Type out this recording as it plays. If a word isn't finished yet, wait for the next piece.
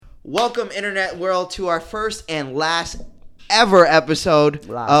Welcome, Internet World, to our first and last ever episode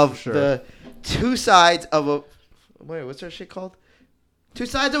of the Two Sides of a... Wait, what's that shit called? Two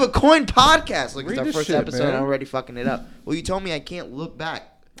Sides of a Coin podcast. Look, it's our first episode. I'm already fucking it up. Well, you told me I can't look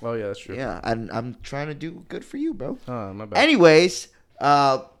back. Oh, yeah, that's true. Yeah, I'm trying to do good for you, bro. Oh, my bad. Anyways,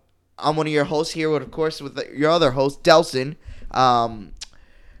 I'm one of your hosts here, with, of course, with your other host, Delson.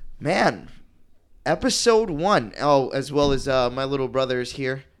 Man, episode 1. Oh, as well as my little brother is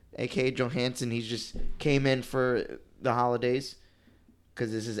here, a.k.a. Johansson. He just came in for the holidays because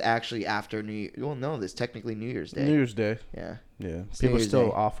this is actually after New Year. Well, no, this is technically New Year's Day. New Year's Day. Yeah. Yeah. It's People New Year's still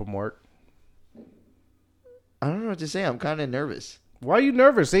Day. off from work. I don't know what to say. I'm kind of nervous. Why are you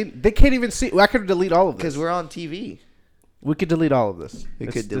nervous? They can't even see. I could delete all of this. Because we're on TV. We could delete all of this. We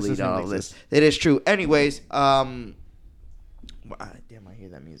could delete all of this. It is true. Anyways, damn, I hear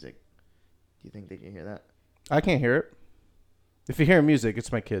that music. Do you think they can hear that? I can't hear it. If you hear music,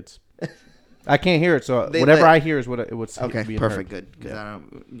 it's my kids. I can't hear it, so whatever I hear is what it would say. Okay, perfect, heard. good. Because Yeah. I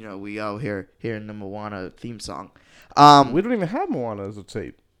don't, we out here hearing the Moana theme song. We don't even have Moana as a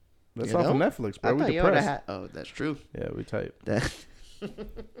tape. That's You off of know? Netflix, bro. I We thought you would've depressed. Oh, that's true. Yeah, we tight.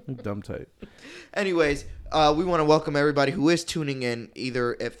 We dumb tight. Anyways, we want to welcome everybody who is tuning in,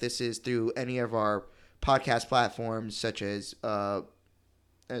 either if this is through any of our podcast platforms, such as Apple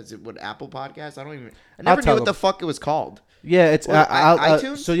Podcasts? I never knew what the fuck it was called. Yeah, it's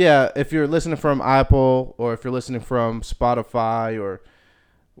iTunes. So yeah, if you're listening from Apple or if you're listening from Spotify or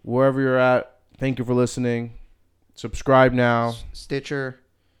wherever you're at, thank you for listening. Subscribe now. Stitcher.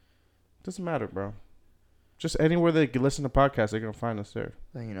 Doesn't matter, bro. Just anywhere they can listen to podcasts, they're gonna find us there.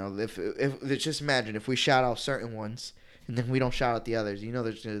 You know, if just imagine if we shout out certain ones and then we don't shout out the others. You know,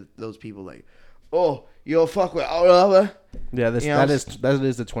 there's those people like, oh, yo, fuck with Yeah, that is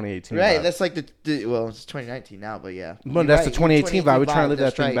the 2018. right. vibe. That's like well, it's 2019 now, but yeah. But that's the 2018 vibe. We're trying to leave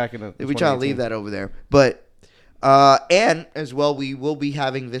that thing back in the. We try to leave that over there, but and as well, we will be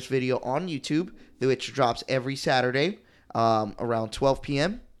having this video on YouTube, which drops every Saturday, around 12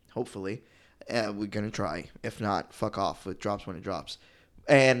 p.m. Hopefully. We're going to try. If not, fuck off. It drops when it drops.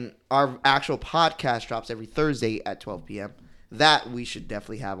 And our actual podcast drops every Thursday at 12 p.m. That we should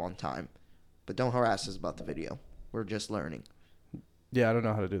definitely have on time. But don't harass us about the video. We're just learning. Yeah, I don't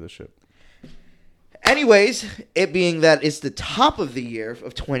know how to do this shit. Anyways, it being that it's the top of the year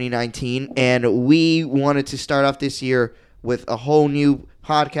of 2019, and we wanted to start off this year with a whole new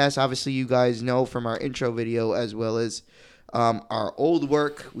podcast. Obviously, you guys know from our intro video as well as our old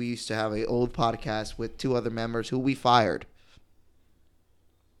work. We used to have an old podcast with 2 other members who we fired.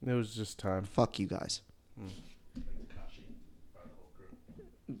 It was just time. Fuck you guys.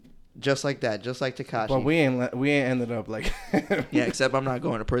 Just like that. Just like Tekashi. But we ain't ended up like. Yeah, except I'm not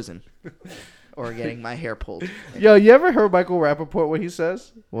going to prison. Or getting my hair pulled. Yo, you ever heard Michael Rappaport what he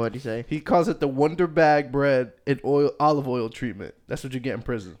says? What'd he say? He calls it the Wonder Bag bread and olive oil treatment. That's what you get in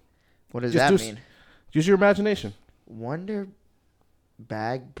prison. What does Just that mean? Use your imagination. Wonder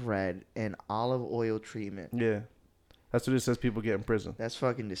bag bread and olive oil treatment. Yeah. That's what it says people get in prison. That's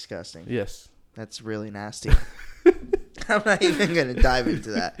fucking disgusting. Yes. That's really nasty. I'm not even going to dive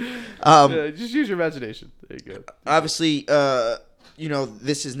into that. Yeah, just use your imagination. There you go. Obviously,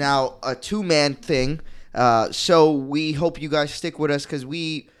 this is now a 2-man thing. So we hope you guys stick with us because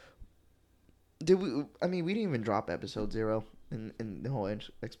we didn't even drop episode 0 in the whole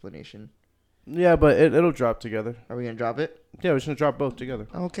explanation. Yeah, but it'll drop together. Are we going to drop it? Yeah, we're just going to drop both together.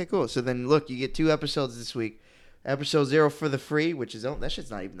 Okay, cool. So then, look, you get 2 episodes this week. Episode 0 for the free, which is... That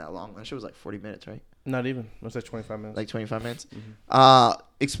shit's not even that long. That shit was like 40 minutes, right? Not even. It was like 25 minutes. Like 25 minutes? Mm-hmm.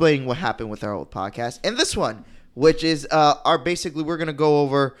 Explaining what happened with our old podcast. And this one, which is basically we're going to go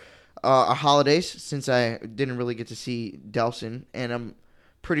over our holidays, since I didn't really get to see Delson. And I'm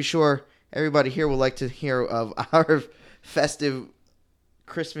pretty sure everybody here would like to hear of our festive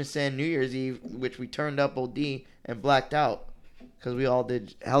Christmas and New Year's Eve, which we turned up OD and blacked out because we all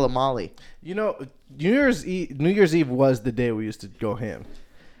did hella Molly. You know, New Year's Eve was the day we used to go ham.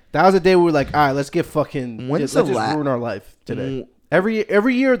 That was the day we were like, all right, let's get fucking. Let's just ruin our life today.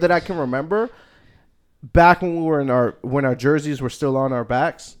 Every year that I can remember, back when we were when our jerseys were still on our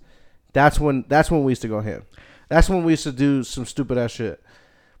backs, that's when we used to go ham. That's when we used to do some stupid ass shit.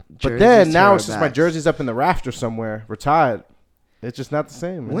 But then now it's just my jersey's up in the rafter somewhere, retired. It's just not the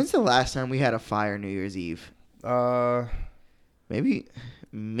same, man. When's the last time we had a fire New Year's Eve? Maybe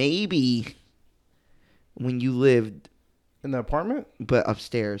when you lived in the apartment, but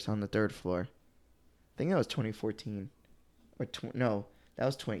upstairs on the 3rd floor. I think that was 2014, or no, that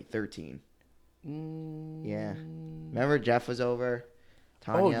was 2013. Yeah, remember Jeff was over.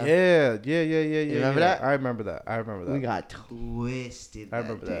 Tanya. Oh yeah. You remember that? I remember that. We got twisted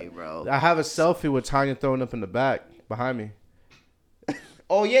that day, bro. I have a selfie with Tanya throwing up in the back behind me.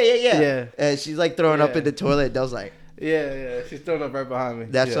 Oh yeah. And she's like throwing up in the toilet. Dell's like, yeah. She's throwing up right behind me.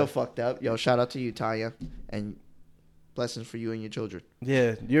 That's so fucked up. Yo, shout out to you, Tanya, and blessings for you and your children.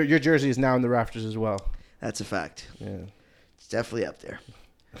 Yeah, your jersey is now in the rafters as well. That's a fact. Yeah, it's definitely up there.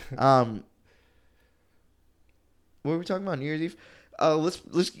 What were we talking about? New Year's Eve. Let's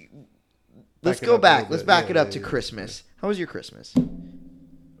go back. Let's back it up to Christmas. How was your Christmas,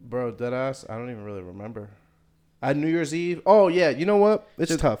 bro? Deadass. I don't even really remember. New Year's Eve. Oh yeah, you know what?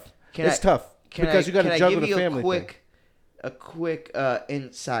 It's tough. It's tough because you got to juggle the family thing. A quick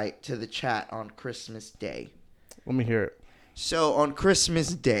insight to the chat on Christmas Day. Let me hear it. So on Christmas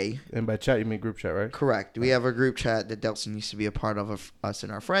Day, and by chat you mean group chat, right? Correct. We have a group chat that Delson used to be a part of us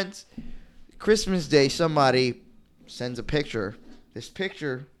and our friends. Christmas Day, somebody sends a picture. This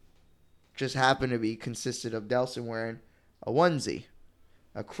picture just happened to be consisted of Delson wearing a onesie,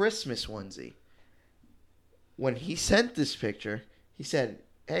 a Christmas onesie. When he sent this picture, he said,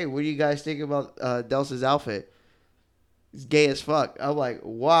 "Hey, what do you guys think about Delson's outfit? It's gay as fuck." I'm like,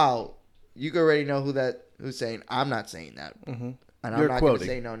 wow, you already know who's saying. I'm not saying that. Mm-hmm. And I'm not going to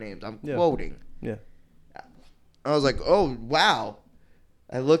say no names. I'm quoting. Yeah. I was like, oh, wow.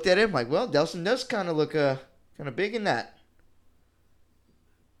 I looked at him like, well, Delson does kind of look kind of big in that.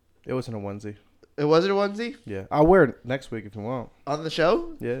 It wasn't a onesie. It wasn't a onesie? Yeah. I'll wear it next week if you want. On the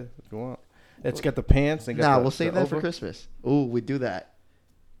show? Yeah, if you want. It's got the pants. And we'll save that for Christmas. Ooh, we do that.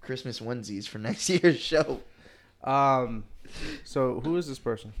 Christmas onesies for next year's show. So who is this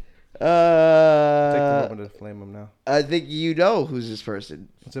person? Take the moment to flame him now. I think you know who's this person.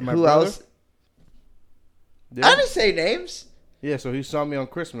 Is it my brother? Else? Yeah. I didn't say names. Yeah, so he saw me on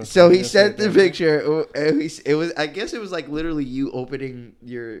Christmas. So he sent the picture. It was. I guess it was like literally you opening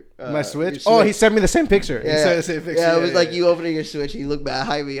your my Switch. Oh, he sent me the same picture. Yeah, he sent the same picture. Yeah, it was like you opening your Switch. He looked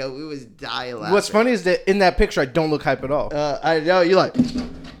behind me. We was dying laughing. What's funny is that in that picture I don't look hype at all. I know you're like.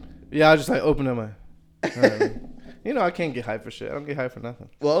 Yeah, I was just like opening my. You know, I can't get hype for shit. I don't get hype for nothing.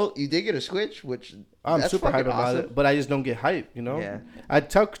 Well, you did get a Switch, which I'm super hype about it, but I just don't get hype, you know? Yeah. I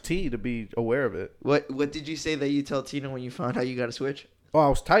tell T to be aware of it. What did you say that you tell Tina when you found out you got a Switch? Oh, I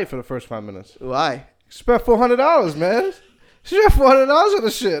was tight for the first 5 minutes. Why? Spent $400, man. She spent $400 on the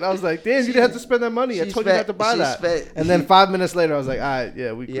shit. I was like, damn, you didn't have to spend that money. I told you not to buy that. And then 5 minutes later, I was like, all right,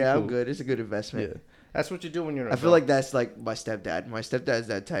 yeah, we Yeah, cool. I'm good. It's a good investment. Yeah. That's what you do when you're an adult. I feel like that's like my stepdad. My stepdad's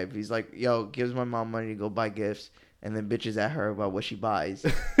that type. He's like, yo, gives my mom money to go buy gifts. And then bitches at her about what she buys.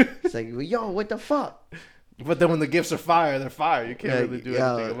 It's like, yo, what the fuck? But then when the gifts are fire, they're fire. You can't really do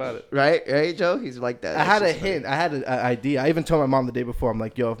anything about it. Right, Joe? He's like that. I had a hint. I had an idea. I even told my mom the day before. I'm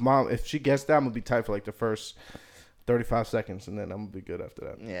like, yo, if she gets that, I'm going to be tight for like the first 35 seconds. And then I'm going to be good after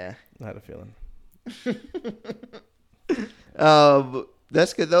that. Yeah. I had a feeling.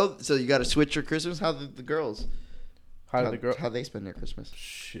 That's good, though. So you got to switch your Christmas? How did the girls? How they spend their Christmas?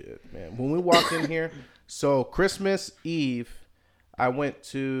 Shit, man. When we walked in here, so Christmas Eve, I went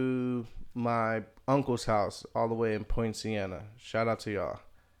to my uncle's house all the way in Point Siena. Shout out to y'all.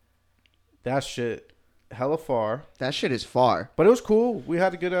 That shit, hella far. That shit is far. But it was cool. We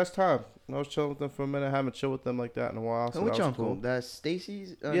had a good ass time. I was chilling with them for a minute. I haven't chilled with them like that in a while. So which uncle? Cool. That's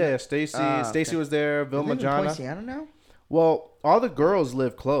Stacy's? Yeah, Stacy. Stacy was there. Vilma Jana. Point Siena now? Well, all the girls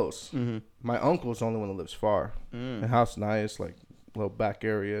live close. Mm-hmm. My uncle's the only one that lives far. The house nice, like little back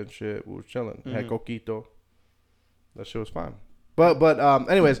area and shit. We were chilling. Had coquito. That shit was fine. But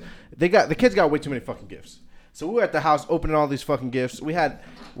anyways, the kids got way too many fucking gifts. So we were at the house opening all these fucking gifts. We had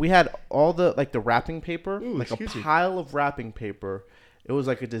all the like the wrapping paper, like a pile of wrapping paper. It was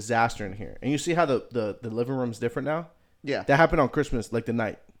like a disaster in here. And you see how the living room's different now? Yeah. That happened on Christmas, like the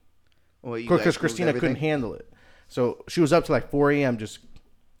night. Because Christina couldn't handle it. So she was up to like 4 a.m. just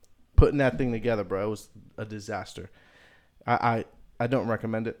putting that thing together, bro. It was a disaster. I don't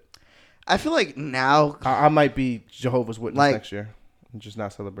recommend it. I feel like now I might be Jehovah's Witness next year and just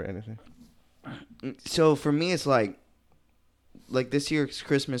not celebrate anything. So for me, it's like this year's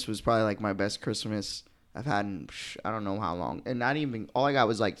Christmas was probably like my best Christmas I've had in I don't know how long, and not even all I got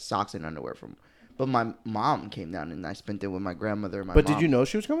was like socks and underwear from. But my mom came down and I spent it with my grandmother and my mom. Did you know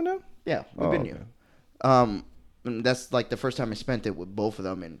she was coming down? Yeah, we've been here. And that's like the first time I spent it with both of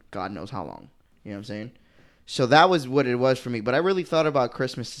them in God knows how long. You know what I'm saying? So that was what it was for me. But I really thought about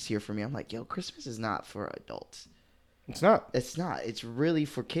Christmas this year for me. I'm like, yo, Christmas is not for adults. It's not. It's not. It's really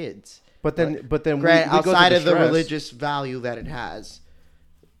for kids. But then we outside of the religious value that it has,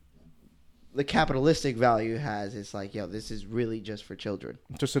 the capitalistic value it has, it's like, yo, this is really just for children.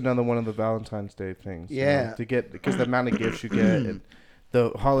 Just another one of the Valentine's Day things. Yeah. You know, to get, because the amount of gifts you get and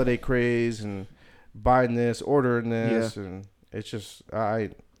the holiday craze and buying this, ordering this, and it's just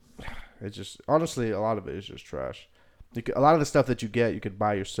honestly, a lot of it is just trash. A lot of the stuff that you get, you could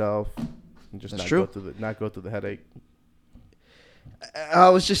buy yourself and just go through the headache. I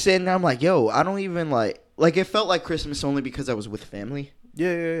was just saying, I'm like, yo, I don't even like it felt like Christmas only because I was with family.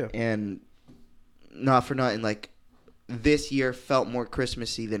 Yeah. And not for nothing, like this year felt more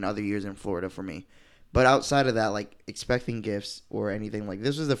Christmassy than other years in Florida for me. But outside of that, like expecting gifts or anything, like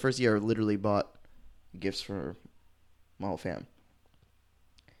this was the first year I literally bought gifts for my whole fam.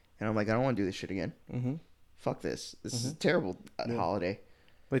 And I'm like, I don't want to do this shit again. Mm-hmm. Fuck this. This is a terrible holiday.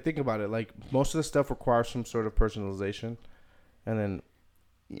 Like, think about it. Like, most of the stuff requires some sort of personalization. And then...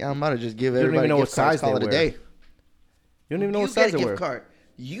 Yeah, I'm about to just give everybody a gift card, call it a day. You don't even know what size they wear. You get a gift card.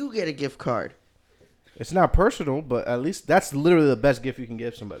 You get a gift card. It's not personal, but at least that's literally the best gift you can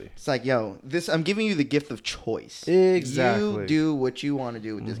give somebody. It's like, yo, I'm giving you the gift of choice. Exactly. You do what you want to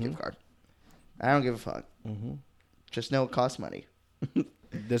do with this gift card. I don't give a fuck. Mm-hmm. Just know it costs money.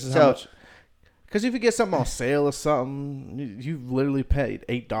 This is how much... Because if you get something on sale or something, you've literally paid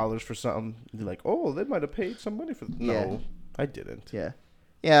 $8 for something. You're like, oh, they might have paid some money for... No, I didn't. Yeah.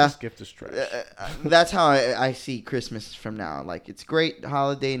 This gift is trash. That's how I see Christmas from now. Like, it's a great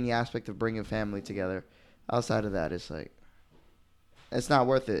holiday in the aspect of bringing family together. Outside of that, it's like... It's not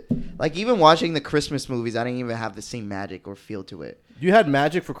worth it. Like, even watching the Christmas movies, I didn't even have the same magic or feel to it. You had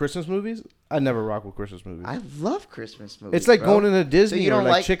magic for Christmas movies? I never rock with Christmas movies. I love Christmas movies. It's like going into Disney or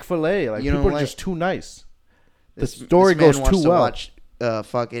like Chick-fil-A. Like, people are just too nice. The story goes too well. Watch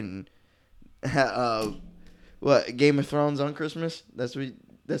fucking what, Game of Thrones on Christmas? That's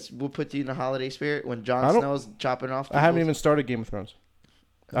what put you in the holiday spirit when Jon Snow's chopping off. I haven't even started Game of Thrones.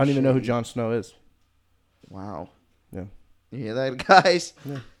 I don't even know who Jon Snow is. Wow. Yeah. You hear that, guys?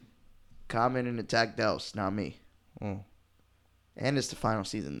 Yeah. Comment and attack Dels, not me. Mm. And it's the final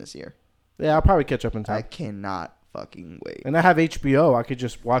season this year. Yeah, I'll probably catch up in time. I cannot fucking wait. And I have HBO. I could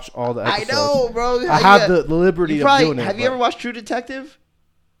just watch all the episodes. I know, bro. I have the liberty of doing it. Have you ever watched True Detective?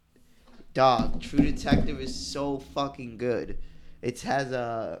 Dog, True Detective is so fucking good. It has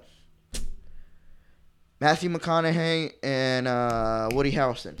Matthew McConaughey and Woody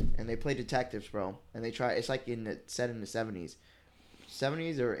Harrelson, and they play detectives, bro. And they try. It's like set in the 70s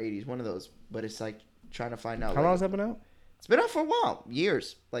or 80s, one of those. But it's like trying to find out. How long has that been out? It's been out for a while,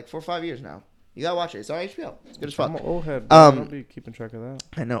 years, like 4 or 5 years now. You gotta watch it. It's on HBO. It's good as fuck. I'm an old head. I don't be keeping track of that.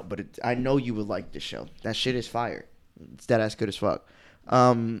 I know, but I know you would like this show. That shit is fire. It's dead ass good as fuck.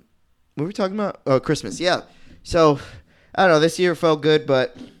 What were we talking about? Oh, Christmas. Yeah. So I don't know. This year felt good,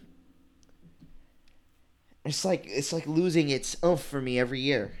 but it's like losing its oomph for me every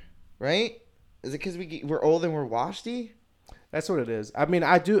year, right? Is it because we're old and we're washy? That's what it is. I mean,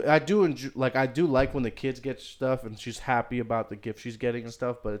 I do enjoy, I do like when the kids get stuff and she's happy about the gift she's getting and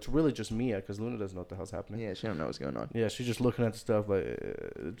stuff. But it's really just Mia because Luna doesn't know what the hell's happening. Yeah, she don't know what's going on. Yeah, she's just looking at the stuff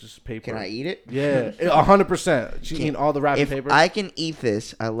like just paper. Can I eat it? Yeah, 100%. She's eating all the wrapping paper. If I can eat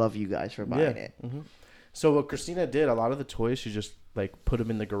this, I love you guys for buying it. Mm-hmm. So what Christina did, a lot of the toys, she just like put them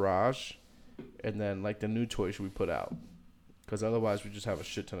in the garage, and then like the new toys we put out, because otherwise we just have a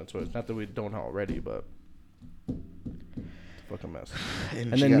shit ton of toys. Not that we don't already, but. Fucking mess.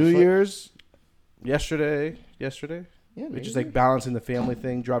 And then New Year's, yesterday, yeah, we just like balancing the family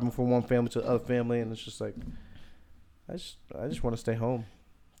thing, driving from one family to the other family, and it's just like, I just want to stay home.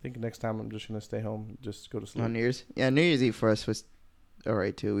 I think next time I'm just gonna stay home, just go to sleep. On New Year's, New Year's Eve for us was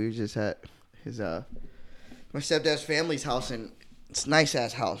alright too. We were just at his my stepdad's family's house, and it's a nice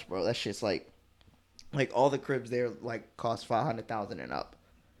ass house, bro. That shit's like all the cribs there like cost $500,000 and up,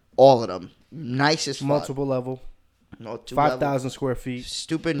 all of them, nice as fuck. Multiple level. No, 5,000 square feet.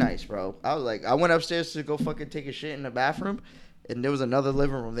 Stupid nice, bro. I went upstairs to go fucking take a shit in the bathroom, and there was another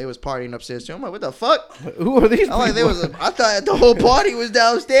living room. They was partying upstairs too. I'm like, what the fuck? Who are these people? I thought the whole party was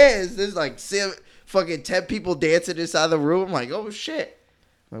downstairs. There's like 10 people dancing inside the room. I'm like, oh shit.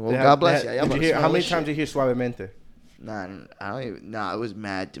 I'm like, well, God bless you. How many times did you hear Suavemente? Nah, it was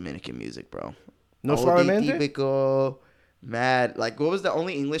mad Dominican music, bro. No Suavemente? Típico, mad. Like, what was the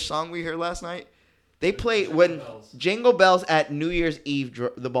only English song we heard last night? They played when Jingle Bells at New Year's Eve,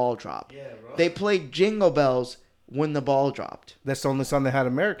 the ball dropped. Yeah, bro. They played Jingle Bells when the ball dropped. That's the only song that had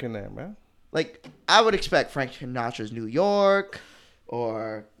American there, man. Like, I would expect Frank Sinatra's New York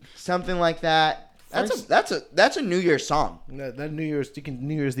or something like that. That's a New Year's song. That New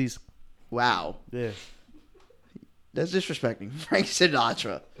Year's these. Wow. Yeah. That's disrespecting Frank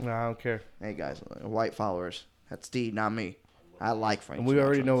Sinatra. No, I don't care. Hey guys, white followers. That's D, not me. I like Frank. And we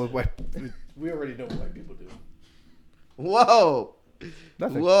already know what white people do. Whoa.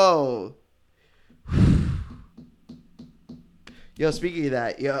 Nothing. Whoa. Yo, speaking of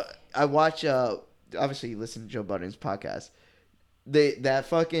that, I watch. Obviously, you listen to Joe Budden's podcast. That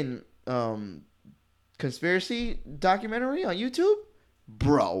fucking conspiracy documentary on YouTube,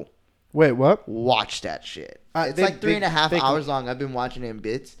 bro. Wait, what? Watch that shit. It's like 3.5 hours long. I've been watching it in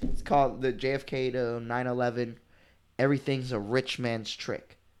bits. It's called the JFK to 9/11. Everything's a rich man's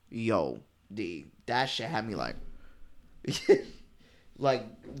trick. Yo, that shit had me like, like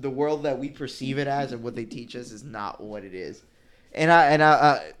the world that we perceive it as and what they teach us is not what it is. And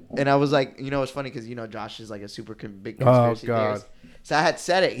I was like, it's funny because Josh is like a super big conspiracy theorist. So I had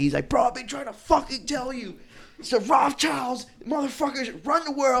said it. He's like, bro, I've been trying to fucking tell you. It's the Rothschilds, motherfuckers run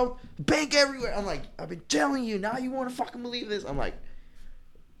the world, bank everywhere. I'm like, I've been telling you. Now you want to fucking believe this? I'm like,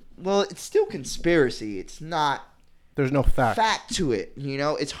 well, it's still conspiracy. It's not. There's no fact to it.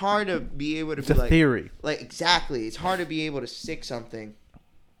 It's hard to be able to. It's a theory. Like exactly, it's hard to be able to stick something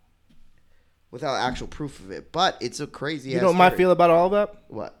without actual proof of it. But it's a crazy. You know what I feel about all of that?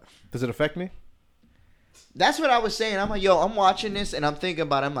 What? Does it affect me? That's what I was saying. I'm like, yo, I'm watching this and I'm thinking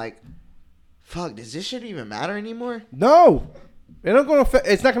about it. I'm like, fuck, does this shit even matter anymore? No. It's not going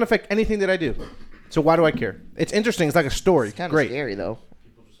to affect anything that I do. So why do I care? It's interesting. It's like a story. It's kind of scary, though.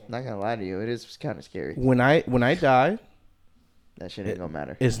 I'm not going to lie to you. It is kind of scary. When I die, that shit ain't going to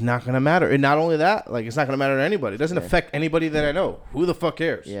matter. It's not going to matter. And not only that, like, it's not going to matter to anybody. It doesn't affect anybody that I know. Who the fuck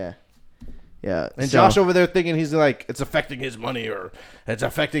cares? Yeah. Yeah. And Josh over there thinking he's like, it's affecting his money or it's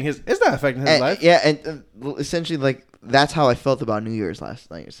affecting his... It's not affecting his life. Yeah, and essentially, like, that's how I felt about New Year's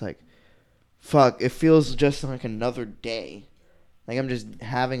last night. It's like, fuck, it feels just like another day. Like, I'm just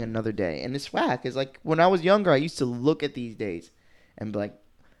having another day. And it's whack. It's like, when I was younger, I used to look at these days and be like,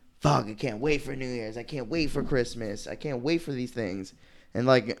 fuck, I can't wait for New Year's. I can't wait for Christmas. I can't wait for these things. And,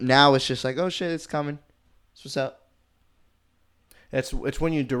 like, now it's just like, oh, shit, it's coming. That's what's up. It's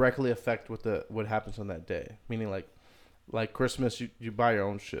when you directly affect what happens on that day. Meaning, like Christmas, you buy your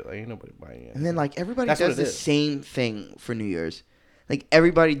own shit. Like, ain't nobody buying it. And then, like, everybody does the same thing for New Year's. Like,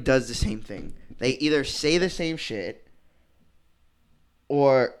 everybody does the same thing. They either say the same shit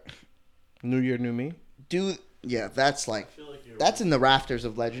or... New Year, new me? Yeah, that's like... That's in the rafters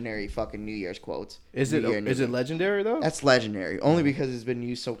of legendary fucking New Year's quotes. Is it legendary, though? That's legendary. Only because it's been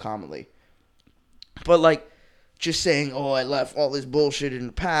used so commonly. But, like... Just saying, oh, I left all this bullshit in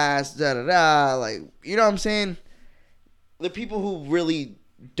the past, da-da-da. Like, you know what I'm saying? The people who really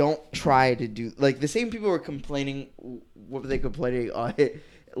don't try to do... Like, the same people who are complaining... What were they complaining on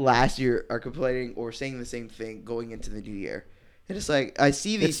last year are complaining or saying the same thing going into the new year. And it's like, I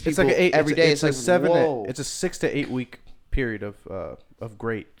see these people every day. It's like, whoa. It's a 6 to 8 week period of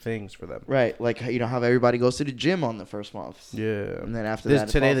great things for them. Right. Like, how everybody goes to the gym on the first month. Yeah. And then after that...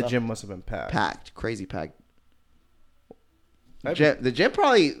 Today, the gym must have been packed. Packed. Crazy packed. The gym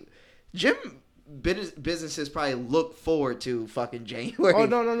probably businesses probably look forward to fucking January. Oh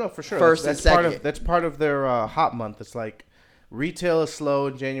no, for sure. First and second. That's part of their hot month. It's like retail is slow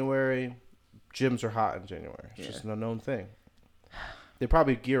in January, gyms are hot in January. It's just an unknown thing. They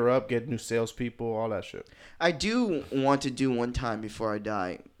probably gear up, get new salespeople, all that shit. I do want to do one time before I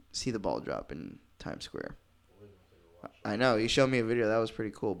die, see the ball drop in Times Square. I know you showed me a video that was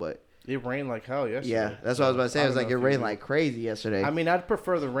pretty cool, but. It rained like hell yesterday. Yeah, that's what I was about to say. I was like, it rained like crazy yesterday. I mean, I'd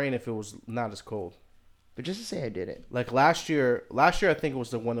prefer the rain if it was not as cold. But just to say I did it. Like last year I think it was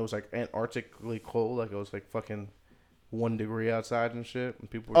the one that was like Antarctically cold. Like it was like fucking 1 degree outside and shit. And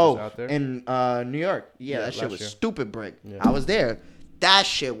people were just out there. In New York. Yeah, that shit was stupid brick. Yeah. I was there. That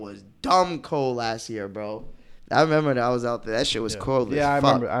shit was dumb cold last year, bro. I remember that I was out there. That shit was cold as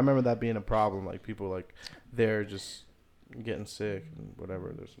fuck. I remember that being a problem. Like people like they're just getting sick and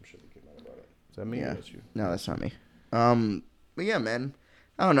whatever. There's some shit that came out about it. Is that me or that's you? No, that's not me. But yeah, man.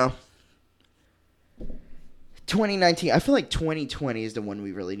 I don't know. 2019. I feel like 2020 is the one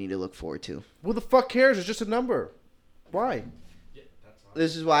we really need to look forward to. Who the fuck cares? It's just a number. Why?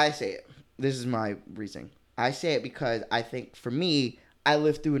 This is why I say it. This is my reasoning. I say it because I think for me, I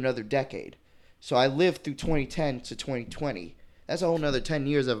lived through another decade. So I lived through 2010 to 2020. That's a whole nother 10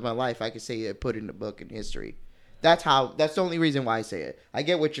 years of my life I could say I put in the book in history. That's the only reason why I say it. I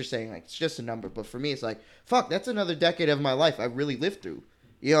get what you're saying. Like, it's just a number. But for me, it's like, fuck, that's another decade of my life I really lived through.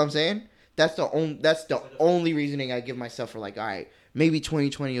 You know what I'm saying? That's the only reasoning I give myself for like, all right, maybe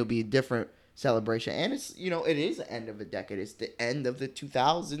 2020 will be a different celebration. And it's, it is the end of a decade. It's the end of the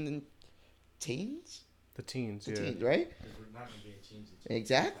 2000 teens? The teens, teens, right?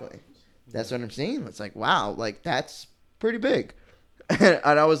 Exactly. That's what I'm saying. It's like, wow, like, that's pretty big. And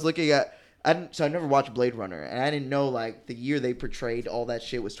I was looking at... So I never watched Blade Runner, and I didn't know, like, the year they portrayed all that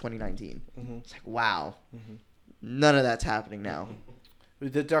shit was 2019. Mm-hmm. It's like, wow. Mm-hmm. None of that's happening now. We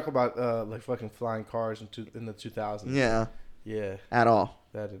did talk about, like, fucking flying cars in the 2000s. Yeah. Yeah. At all.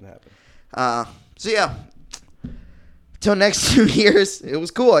 That didn't happen. So yeah. Till next 2 years, it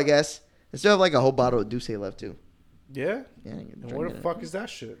was cool, I guess. I still have like a whole bottle of Douce left too. Yeah? Yeah. And where the fuck is that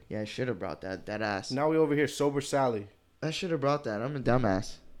shit? Yeah, I should have brought that. That ass. Now we over here sober Sally. I should have brought that. I'm a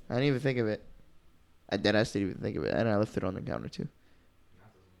dumbass. I didn't even think of it. I didn't even think of it. And I left it on the counter too.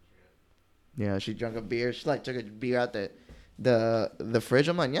 Yeah, she drank a beer. She like took a beer out the fridge.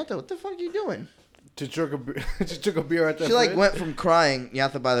 I'm like, Yata, what the fuck are you doing? Just took a beer at the She like went from crying.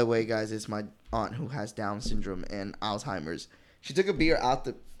 Yata, by the way, guys, it's my aunt who has Down syndrome and Alzheimer's. She took a beer out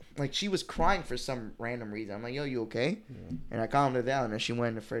like she was crying for some random reason. I'm like, yo, you okay? Yeah. And I calmed her down, and she went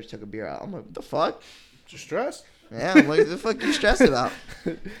in the fridge, took a beer out. I'm like, what the fuck? You stressed? Yeah, I'm like, what the fuck you stressed about?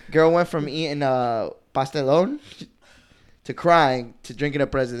 Girl went from eating pastelón to crying to drinking a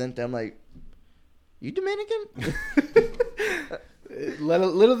Presidente. I'm like, you Dominican?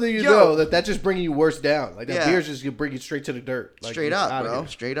 Little do you know that just bringing you worse down. Like that beer's just gonna bring you straight to the dirt. Like, straight up, bro.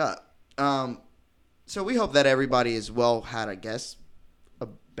 Straight up. So we hope that everybody as well had, I guess, a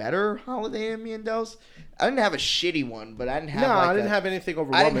better holiday in me and Dels. I didn't have a shitty one, but I didn't have I didn't have anything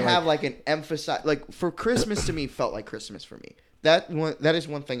overwhelming. I didn't have like an emphasize like for Christmas to me felt like Christmas for me. That is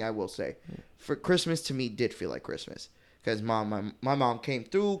one thing I will say. For Christmas to me did feel like Christmas. Because my mom came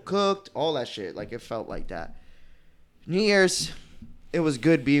through, cooked, all that shit. Like, it felt like that. New Year's, it was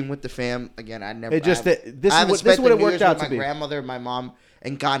good being with the fam. Again, I never... This is what it worked out to be. My grandmother, my mom,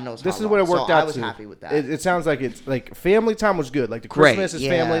 and God knows how This is what it worked out to. I was happy with that. It sounds like it's... Like, family time was good. Like, the Christmas is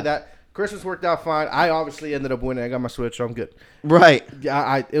family. That Christmas worked out fine. I obviously ended up winning. I got my Switch, so I'm good. Right.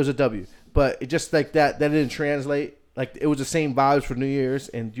 Yeah, it was a W. But it just like that didn't translate. Like, it was the same vibes for New Year's,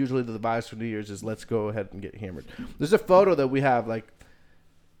 and usually the vibes for New Year's is let's go ahead and get hammered. There's a photo that we have, like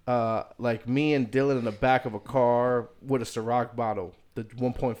me and Dylan in the back of a car with a Ciroc bottle, the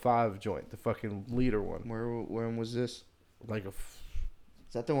 1.5 joint, the fucking liter one. When was this? Like is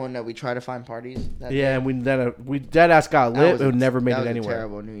that the one that we try to find parties? Yeah, and we dead ass got lit, but never made it anywhere. That was a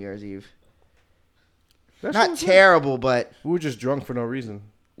terrible New Year's Eve. Not terrible, but we were just drunk for no reason.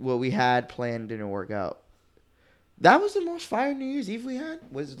 What we had planned didn't work out. That was the most fire New Year's Eve we had.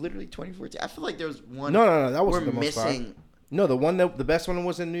 Was literally 2014. I feel like there was one. No. That wasn't the most fire. No, the best one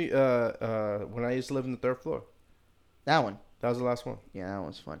was in when I used to live in the 3rd floor. That one. That was the last one. Yeah, that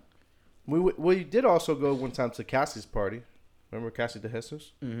was fun. We did also go one time to Cassie's party. Remember Cassie De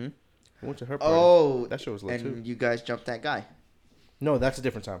Jesus? Mm-hmm. We went to her party. Oh, that show was lit too. And you guys jumped that guy. No, that's a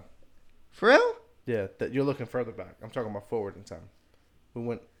different time. For real? Yeah, that you're looking further back. I'm talking about forward in time. We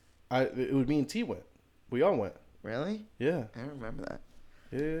went. It was me and T went. We all went. Really? Yeah. I don't remember that.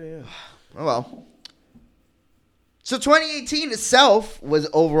 Yeah. Oh, well. So 2018 itself was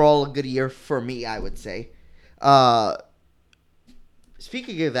overall a good year for me, I would say.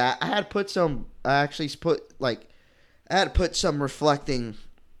 Speaking of that, I had put some reflecting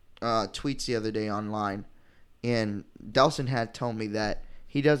tweets the other day online, and Delson had told me that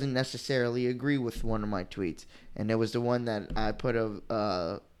he doesn't necessarily agree with one of my tweets, and it was the one that I put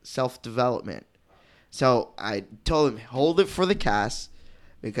of self-development. So I told him, hold it for the cast,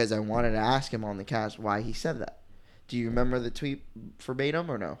 because I wanted to ask him on the cast why he said that. Do you remember the tweet verbatim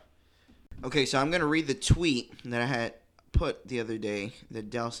or no? Okay, so I'm going to read the tweet that I had put the other day that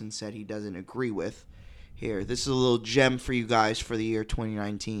Delson said he doesn't agree with. Here, this is a little gem for you guys for the year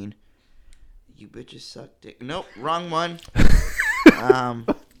 2019. You bitches suck dick. Nope, wrong one.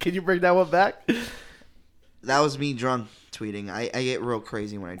 Can you bring that one back? That was me drunk tweeting. I get real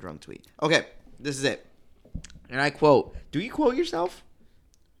crazy when I drunk tweet. Okay, this is it. And I quote. Do you quote yourself?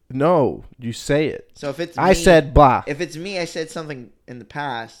 No, you say it. So if it's I said blah. If it's me, I said something in the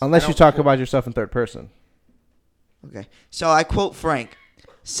past. Unless you talk about yourself in third person. Okay. So I quote Frank.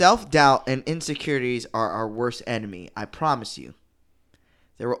 Self-doubt and insecurities are our worst enemy. I promise you.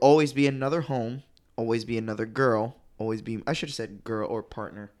 There will always be another home. Always be another girl. Always be... I should have said girl or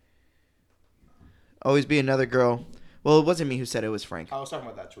partner. Always be another girl. Well, it wasn't me who said it. It was Frank. I was talking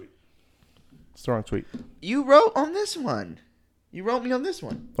about that tweet. It's the wrong tweet. You wrote on this one. You wrote me on this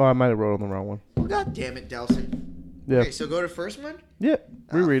one. Oh, I might have wrote on the wrong one. Well, God damn it, Delson. Yeah. Okay, so go to first one? Yeah.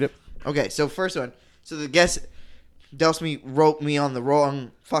 Reread it. Okay, so first one. So the guest... Delson wrote me on the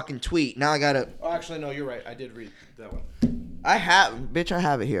wrong fucking tweet. Now I gotta... Oh, actually, no, you're right. I did read that one. I have... Bitch, I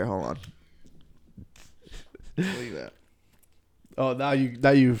have it here. Hold on. Where you at? Oh, now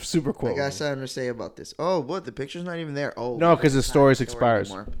you super quote. I got something to say about this. Oh, what? The picture's not even there. Oh, no, because the stories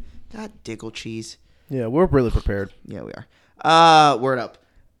expires. God, dickle cheese. Yeah, we're really prepared. Yeah, we are. Word up.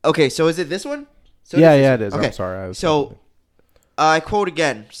 Okay, so is it this one? So it is. Okay. I'm sorry. I quote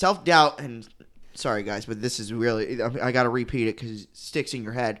again. Self-doubt and... Sorry, guys, but this is really... I got to repeat it because it sticks in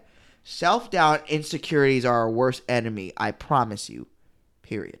your head. Self-doubt, insecurities are our worst enemy. I promise you.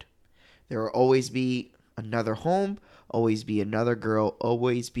 Period. There will always be another home, always be another girl,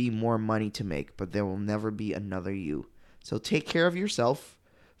 always be more money to make, but there will never be another you. So take care of yourself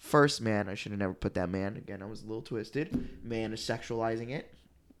first, man. I should have never put that man. Again, I was a little twisted. Man is sexualizing it.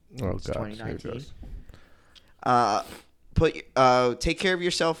 Oh, it's God. 2019. Take care of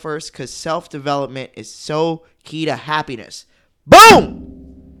yourself first, because self-development is so key to happiness. Boom!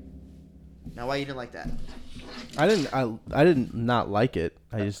 Now, why you didn't like that? I didn't not like it.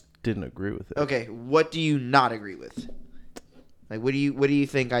 I just didn't agree with it. Okay, what do you not agree with? Like, what do you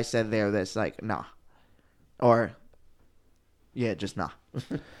think I said there that's like, nah? Or, yeah, just nah.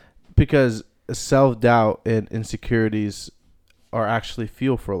 Because self-doubt and insecurities are actually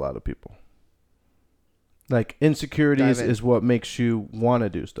fuel for a lot of people. Like, insecurities is what makes you want to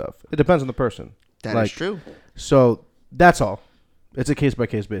do stuff. It depends on the person. That is true. So, that's all. It's a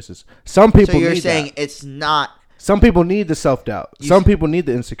case-by-case basis. Some people need that. So you're saying it's not... Some people need the self-doubt. Some people need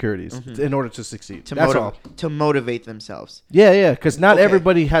the insecurities in order to succeed. That's all. To motivate themselves. Yeah, because not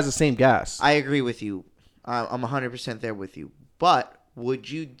everybody has the same gas. I agree with you. I'm 100% there with you. But would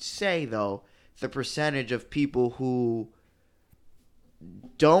you say, though, the percentage of people who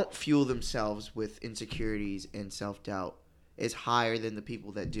don't fuel themselves with insecurities and self-doubt is higher than the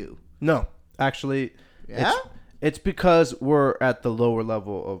people that do? No. Actually, yeah? It's because we're at the lower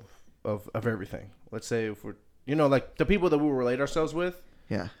level of everything. Let's say if we're... You know, like, the people that we relate ourselves with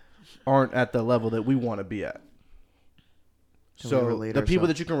aren't at the level that we want to be at. So the people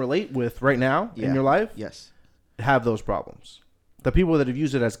that you can relate with right now in your life have those problems. The people that have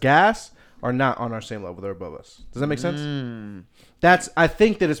used it as gas are not on our same level. They're above us. Does that make sense? I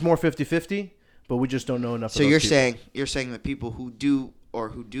think that it's more 50-50, but we just don't know enough. So you're saying that people who do,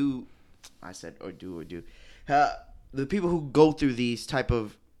 I said or do, the people who go through these type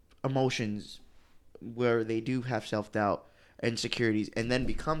of emotions where they do have self-doubt, insecurities, and then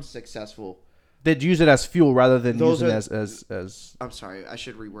become successful. They'd use it as fuel rather than use it as... I'm sorry, I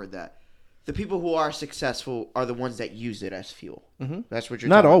should reword that. The people who are successful are the ones that use it as fuel. Mm-hmm. That's what you're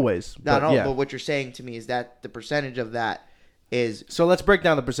Not always. Not always, but what you're saying to me is that the percentage of that is... So let's break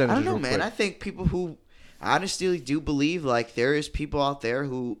down the percentages. I don't know, man. I think people who honestly do believe, like, there is people out there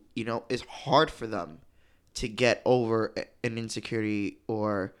who, you know, it's hard for them to get over an insecurity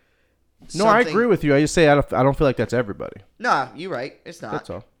or... No, I agree with you. I just say I don't feel like that's everybody. Nah, you're right. It's not.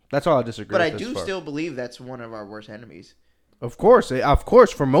 That's all I disagree with. But I do still believe that's one of our worst enemies. Of course.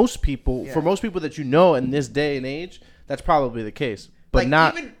 For most people, that you know in this day and age, that's probably the case. But like,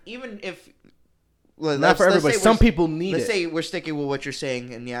 not even if not for everybody. Some people need it. Let's say we're sticking with what you're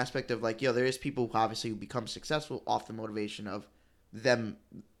saying in the aspect of like, there is people who obviously become successful off the motivation of them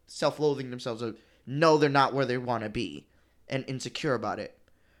self-loathing themselves, or know they're not where they want to be, and insecure about it.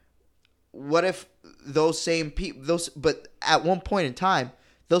 What if those same people, but at one point in time,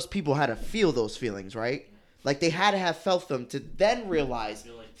 those people had to feel those feelings, right? Like, they had to have felt them to then realize,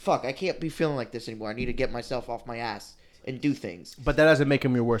 fuck, I can't be feeling like this anymore. I need to get myself off my ass and do things. But that doesn't make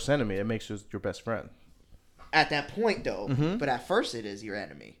him your worst enemy. It makes you your best friend. At that point, though. Mm-hmm. But at first, it is your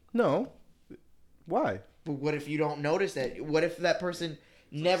enemy. No. Why? But what if you don't notice that? What if that person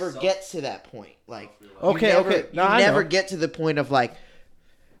never gets to that point? Like, okay. You never get to the point of, like,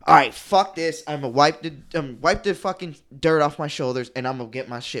 all right, fuck this. I'm gonna wipe the fucking dirt off my shoulders, and I'm gonna get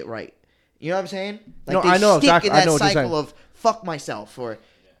my shit right. You know what I'm saying? Like, I know exactly. In that cycle of fuck myself, or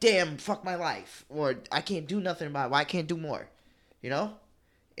damn, fuck my life, or I can't do nothing about it. Why I can't do more? You know?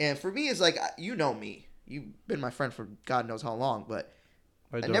 And for me, it's like, you know me. You've been my friend for God knows how long, but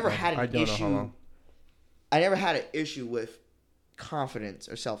I never had an issue. I never had an issue with confidence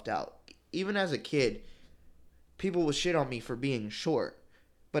or self-doubt. Even as a kid, people would shit on me for being short.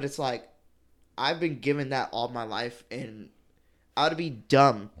 But it's like, I've been given that all my life, and I would be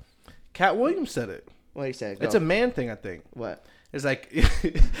dumb. Cat Williams said it. What did he say? Go. It's a man thing, I think. What? It's like,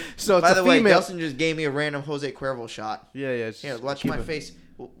 so it's By the way, female. Delson just gave me a random Jose Cuervo shot. Yeah. Here, watch my face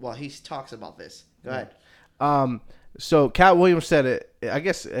while he talks about this. Go ahead. So Cat Williams said it. I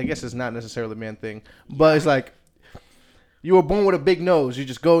guess it's not necessarily a man thing, but it's like, you were born with a big nose. You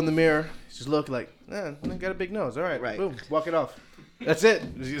just go in the mirror, just look like, I got a big nose. All right, boom, walk it off. That's it.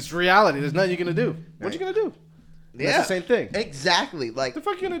 It's reality. There's nothing you can do. What you gonna do? Yeah, that's the same thing. Exactly. Like, the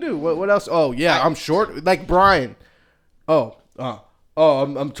fuck you gonna do? What else? Oh yeah, I'm short. Like Brian. I'm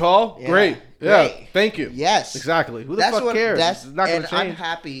tall. Yeah, great. Yeah. Thank you. Yes. Exactly. Who the fuck cares? It's not gonna change. I'm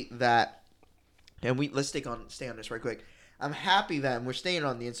happy that, and let's stay on this right quick. I'm happy that, and we're staying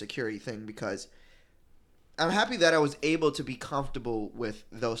on the insecurity thing, because I'm happy that I was able to be comfortable with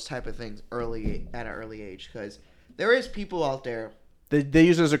those type of things at an early age, because there is people out there They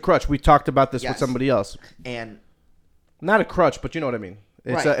use it as a crutch. We talked about this with somebody else. And not a crutch, but you know what I mean.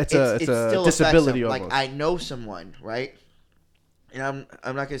 It's right. it's a disability almost. Like I know someone, right? And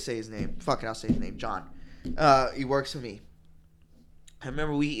I'm not gonna say his name. Fuck it, I'll say his name. John. He works for me. I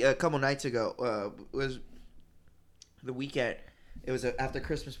remember a couple nights ago. It was the weekend. It was after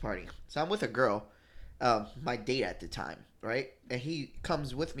Christmas party. So I'm with a girl, my date at the time, right? And he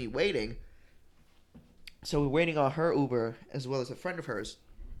comes with me waiting. So we're waiting on her Uber as well as a friend of hers.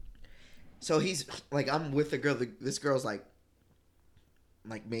 So he's like, I'm with the girl. This girl's like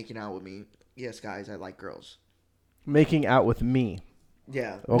making out with me. Yes, guys, I like girls. Making out with me.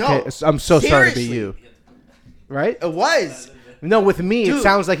 Yeah. Okay, no, I'm so seriously. sorry to be you. Right? It was. No, with me, Dude, it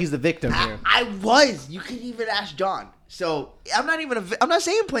sounds like he's the victim here. I was. You can even ask John. So I'm not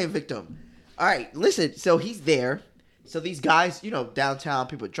saying playing victim. All right, listen. So he's there. So these guys, downtown,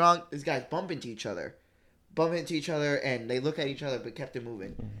 people are drunk. These guys bump into each other, and they look at each other, but kept it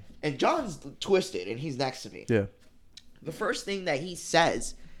moving. And John's twisted, and he's next to me. Yeah. The first thing that he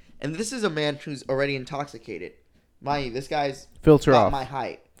says, and this is a man who's already intoxicated. Mind you, this guy's filter about off. my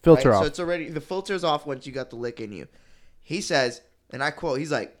height. Filter right? off. So it's already the filter's off once you got the lick in you. He says, and I quote,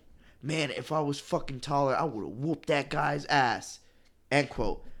 he's like, "Man, if I was fucking taller, I would have whooped that guy's ass." End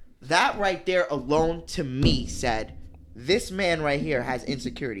quote. That right there alone to me said, this man right here has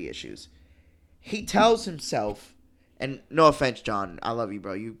insecurity issues. He tells himself, and no offense, John, I love you,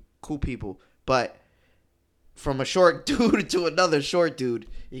 bro. You cool people, but from a short dude to another short dude,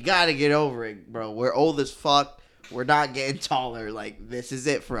 you gotta get over it, bro. We're old as fuck. We're not getting taller. Like, this is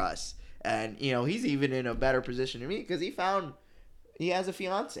it for us. And, he's even in a better position than me because he has a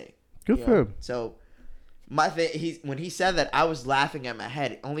fiance. Good for him. So, when he said that, I was laughing at my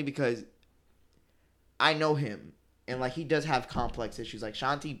head only because I know him. And, like, he does have complex issues. Like,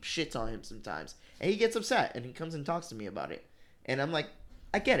 Shanti shits on him sometimes. And he gets upset. And he comes and talks to me about it. And I'm like,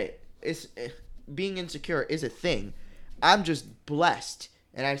 I get it. Being insecure is a thing. I'm just blessed.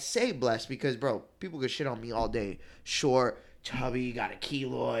 And I say blessed because, bro, people could shit on me all day. Short, chubby, got a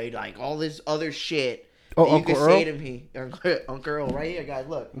keloid, like all this other shit. Oh, that Uncle you could Earl? say to me. Uncle Earl, right here, guys,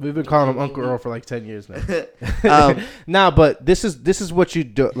 look. We've been calling him Uncle Earl for like 10 years now. Nah, but this is what you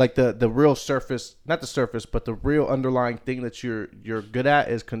do. Like the real surface, not the surface, but the real underlying thing that you're good at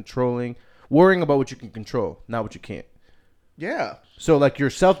is worrying about what you can control, not what you can't. Yeah. So, like,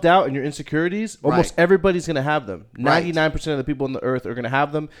 your self-doubt and your insecurities, almost everybody's going to have them. 99% of the people on the earth are going to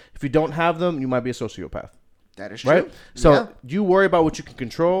have them. If you don't have them, you might be a sociopath. That is true. Right? So, you worry about what you can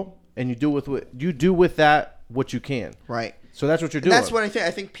control, and you do with that what you can. Right. So, that's what you're doing. And that's what I think.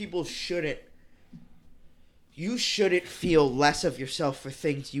 I think people shouldn't feel less of yourself for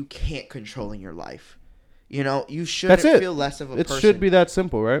things you can't control in your life. You shouldn't feel less of a person. It should be that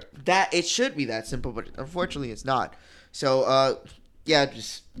simple, right? It should be that simple, but unfortunately it's not. So, I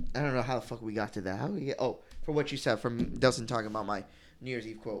don't know how the fuck we got to that. How did we get? Oh, for what you said, from Delson talking about my New Year's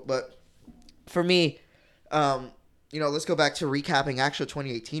Eve quote. But for me, let's go back to recapping actual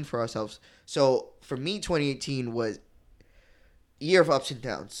 2018 for ourselves. So for me, 2018 was a year of ups and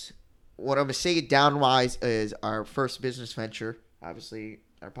downs. What I'm gonna say down-wise is our first business venture. Obviously,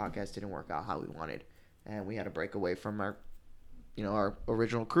 our podcast didn't work out how we wanted, and we had to break away from our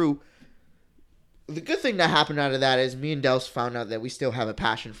original crew. The good thing that happened out of that is me and Dels found out that we still have a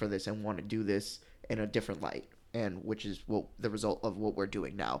passion for this and want to do this in a different light, and which is the result of what we're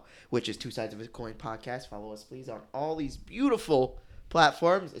doing now, which is Two Sides of a Coin podcast. Follow us, please, on all these beautiful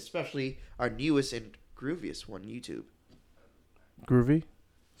platforms, especially our newest and grooviest one, YouTube. Groovy?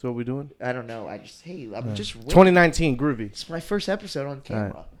 That's what we doing? I don't know. I'm just 2019 Groovy. It's my first episode on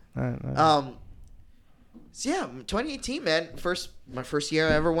camera. All right. So yeah, 2018, man. My first year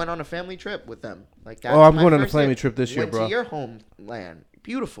I ever went on a family trip with them. Like that. I'm going on a family trip this year, bro. Went to your homeland.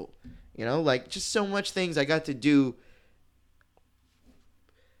 Beautiful. Just so much things I got to do.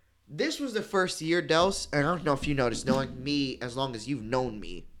 This was the first year, Dels, and I don't know if you noticed, knowing me as long as you've known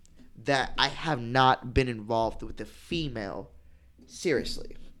me, that I have not been involved with a female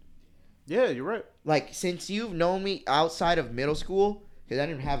seriously. Yeah, you're right. Like, since you've known me outside of middle school, because I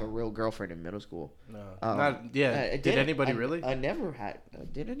didn't have a real girlfriend in middle school. No. Did anybody really? I never had.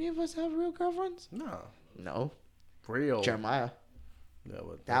 Did any of us have real girlfriends? No. Real. Jeremiah.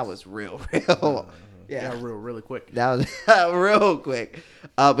 No, that was real. Yeah. Real, really quick. That was real quick.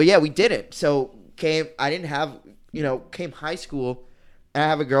 But yeah, we did it. So came high school, and I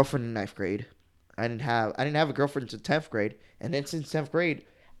have a girlfriend in 9th grade. I didn't have a girlfriend until 10th grade, and then since 10th grade,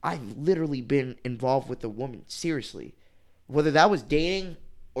 I've literally been involved with a woman seriously. Whether that was dating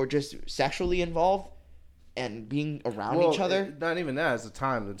or just sexually involved and being around each other. Not even that. It's the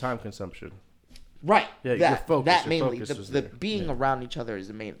time consumption. Right. Yeah, That mainly. The being around each other is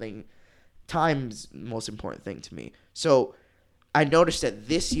the main thing. Time's the most important thing to me. So I noticed that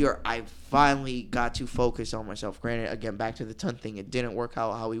this year I finally got to focus on myself. Granted, again, back to the ton thing. It didn't work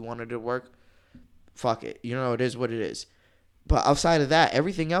out how we wanted it to work. Fuck it. You know, it is what it is. But outside of that,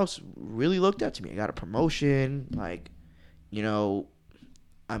 everything else really looked up to me. I got a promotion. Like, you know,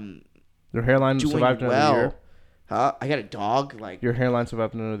 I'm Your hairline doing survived another year. I got a dog. Like, your hairline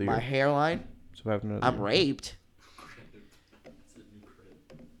survived another year. My hairline survived another I'm year. raped.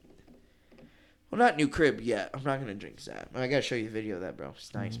 Well, not new crib yet. I'm not gonna drink that. I gotta show you a video of that, bro.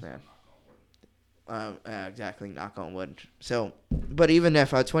 It's nice, man. Exactly. Knock on wood. So, but even if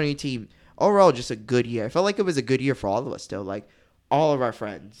 2018 overall, just a good year. I felt like it was a good year for all of us. Still, like all of our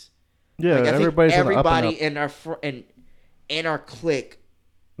friends. Yeah, like, everybody in our clique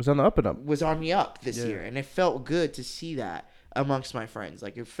was on the up and up. Was on the up this year, and it felt good to see that amongst my friends.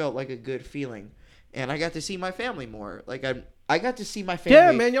 Like it felt like a good feeling, and I got to see my family more. Like I got to see my family.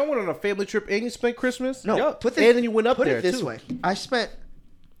 Yeah, man, y'all went on a family trip and you spent Christmas. No, and then you went up there too. Put it this way: I spent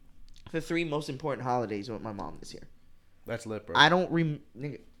the 3 most important holidays with my mom this year. That's lit, bro. I don't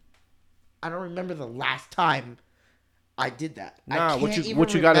remember the last time I did that. Nah, what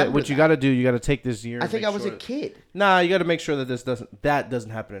you gotta do? You gotta take this year. I think I was a kid. Nah, you gotta make sure that that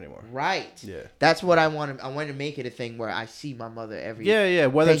doesn't happen anymore. Right. Yeah. That's what I want. I want to make it a thing where I see my mother every. Yeah.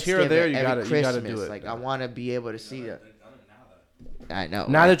 Whether it's here or there, you gotta do it. Like I want to be able to see that. I know.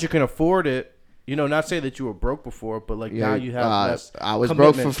 Now that you can afford it, you know, not say that you were broke before, but like now you have less. I was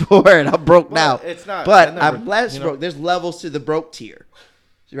broke before, and I'm broke now. It's not. But I'm less broke. There's levels to the broke tier.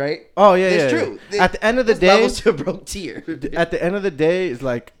 Right? Oh yeah, it's true. At the end of the day, levels to broke tier. At the end of the day, it's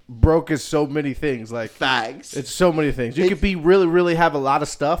like broke is so many things. Like facts. It's so many things. You could be really have a lot of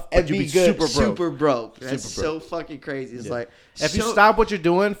stuff, but you be good, super broke. That's so fucking crazy. It's like if you stop what you're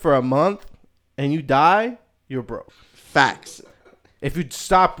doing for a month and you die, you're broke. Facts. If you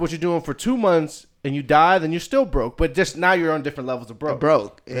stop what you're doing for 2 months and you die, then you're still broke. But just now you're on different levels of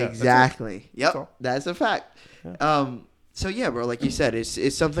broke. Yeah, exactly. Yep. That's a fact. Yeah. So, yeah, bro, like you said,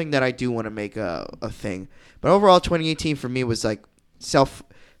 it's something that I do want to make a thing. But overall, 2018 for me was like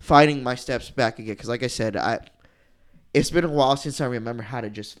finding my steps back again. Because like I said, it's been a while since I remember how to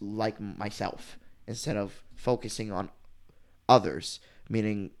just like myself instead of focusing on others,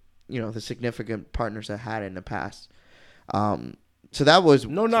 meaning, you know, the significant partners I had in the past. So that was...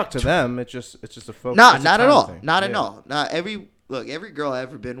 No knock to them. It's just a focus. Not at all. Not at all. Every girl I've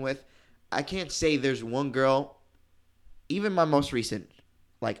ever been with, I can't say there's one girl... Even my most recent,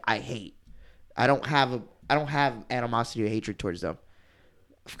 like I hate. I don't have animosity or hatred towards them,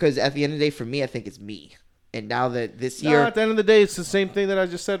 because at the end of the day, for me, I think it's me. And now that this year, at the end of the day, it's the same thing that I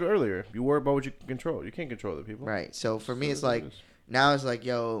just said earlier. You worry about what you can control. You can't control other people, right? So for me, it's like now it's like,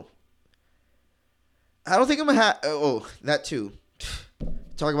 yo, I don't think I'm gonna have. Oh, that too.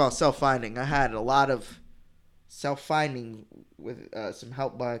 Talk about self-finding. I had a lot of self-finding with some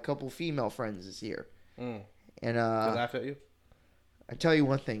help by a couple female friends this year. And they laugh at you? I tell you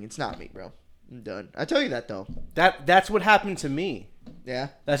one thing, it's not me, bro. I'm done. I tell you that though. That's what happened to me. Yeah.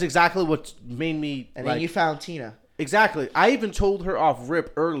 That's exactly what made me. And then you found Tina. Exactly. I even told her off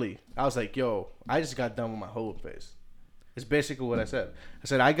rip early. I was like, "Yo, I just got done with my whole phase." It's basically what I said. I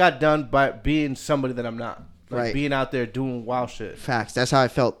said I got done by being somebody that I'm not. Like being out there doing wild shit. Facts. That's how I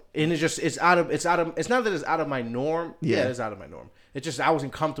felt. And it's not that it's out of my norm. Yeah, it's out of my norm. It's just I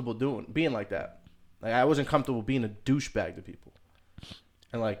wasn't comfortable being like that. Like I wasn't comfortable being a douchebag to people,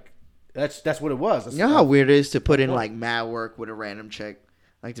 and like that's what it was. You know how weird it is to put in like mad work with a random chick,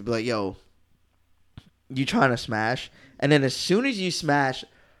 like to be like, "Yo, you trying to smash?" And then as soon as you smash,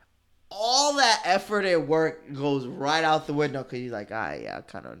 all that effort and work goes right out the window because you're like, yeah, I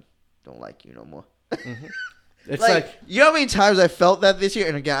kind of don't like you no more." Mm-hmm. It's like you know how many times I felt that this year.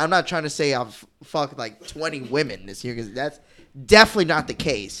 And again, I'm not trying to say I've fucked like 20 women this year because that's definitely not the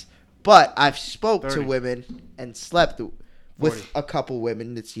case. But I've spoke 30. to women and slept with a couple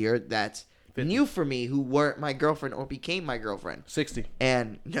women this year that's 50. New for me who weren't my girlfriend or became my girlfriend. 60.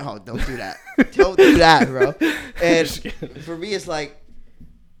 And no, don't do that. Don't do that, bro. And for me, it's like,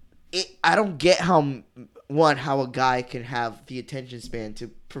 I don't get how a guy can have the attention span to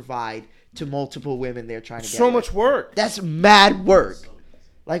provide to multiple women they're trying to get so much work. That's mad work.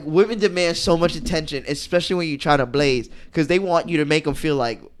 Like, women demand so much attention, especially when you try to blaze, because they want you to make them feel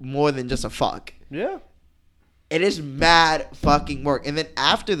like more than just a fuck. Yeah. It is mad fucking work. And then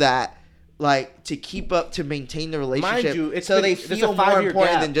after that, like, to keep up, to maintain the relationship, mind you, they feel more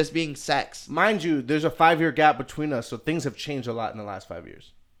important than just being sex. Mind you, there's a 5-year gap between us, so things have changed a lot in the last 5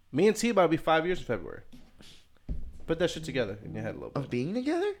 years. Me and T about to be 5 years in February. Put that shit together in your head a little bit. Of being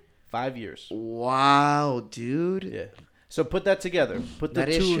together? 5 years. Wow, dude. Yeah. So put that together. Put the that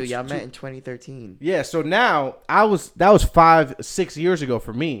is true. Y'all met in 2013. Yeah. So now that was 5-6 years ago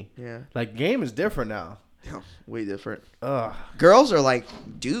for me. Yeah. Like game is different now. Yeah, way different. Girls are like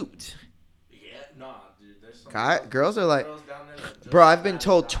duped. Yeah, nah, dude. There's some Girls are like, girls down there that bro. I've been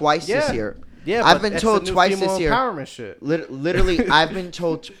told twice this year. Yeah, I've been told twice this year. Empowerment shit. Literally, I've been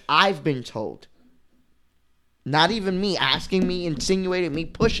told. Not even me asking me, insinuating me,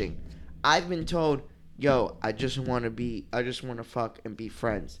 pushing. I've been told, yo, I just want to fuck and be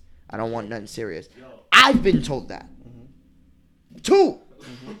friends. I don't want nothing serious. I've been told that. Mm-hmm. 2.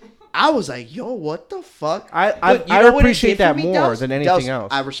 Mm-hmm. I was like, yo, what the fuck? I appreciate that more than anything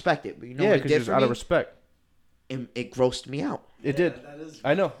else. I respect it, but you know what it did for me? Out of respect. It grossed me out. It did.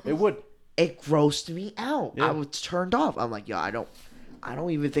 I know it would. It grossed me out. Yeah. I was turned off. I'm like, yo, I don't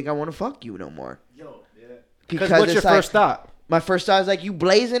even think I want to fuck you no more. Yo, yeah. Because what's your first thought? My first thought was like, you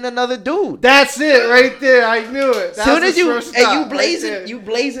blazing another dude. That's it right there. I knew it. Soon as you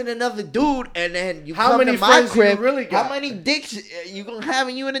blazing another dude, and then you come to my crib. Really got? How many dicks you gonna have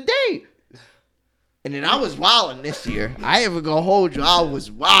in you in a day? And then I was wilding this year. I ain't even gonna hold you. I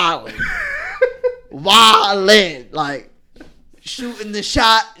was wilding, like shooting the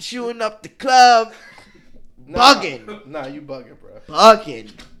shot, shooting up the club, bugging. Nah, you bugging, bro.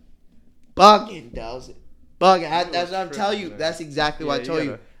 Bugging, Dawson. That's what I'm telling you. That's exactly what I told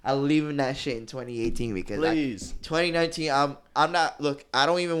you. I'm leaving that shit in 2018 because 2019. I'm not. Look, I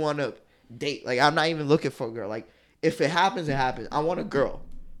don't even want to date. Like, I'm not even looking for a girl. Like, if it happens, it happens. I want a girl,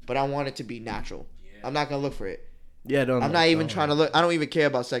 but I want it to be natural. Yeah. I'm not gonna look for it. Yeah, I'm not even trying to look. I don't even care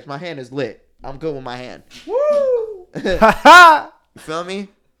about sex. My hand is lit. I'm good with my hand. Woo! You feel me?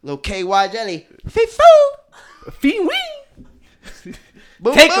 Little KY jelly. Fee wee.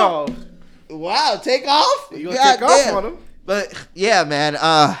 Take off. Wow, take off? You gonna take off on him? But yeah, man.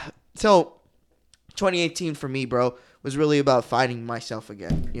 So 2018 for me, bro, was really about finding myself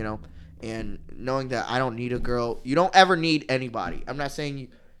again, you know, and knowing that I don't need a girl. You don't ever need anybody. I'm not saying you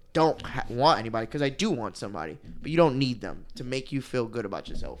don't want anybody, because I do want somebody, but you don't need them to make you feel good about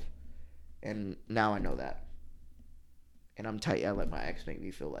yourself. And now I know that, and I'm tight. I let my ex make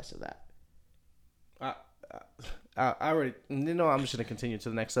me feel less of that. I already, I'm just gonna continue to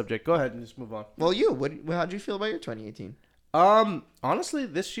the next subject. Go ahead and just move on. Well, how'd you feel about your 2018? Honestly,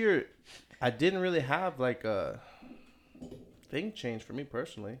 this year I didn't really have like a thing change for me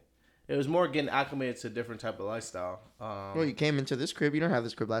personally. It was more getting acclimated to a different type of lifestyle. Well, you came into this crib. You don't have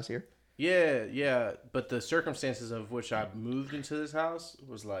this crib last year. Yeah, but the circumstances of which I moved into this house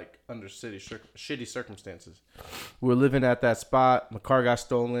was like under shitty circumstances. We were living at that spot. My car got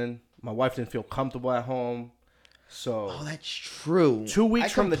stolen. My wife didn't feel comfortable at home. So, that's true. 2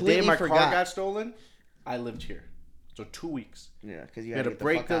 weeks from the day my car got stolen, I lived here. So 2 weeks. Yeah, because you had to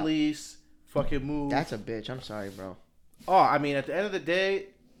break the lease, fucking move. That's a bitch. I'm sorry, bro. Oh, I mean, at the end of the day,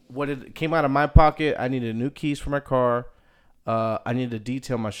 what it came out of my pocket, I needed new keys for my car. I needed to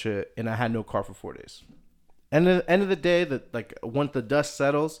detail my shit, and I had no car for 4 days. And at the end of the day, once the dust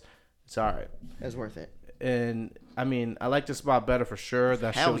settles, it's all right. It's worth it. And I mean, I like the spot better for sure.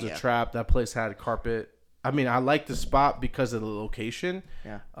 That shit was a trap. That place had carpet. I mean, I like the spot because of the location.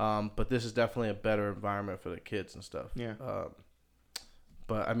 Yeah. But this is definitely a better environment for the kids and stuff. Yeah.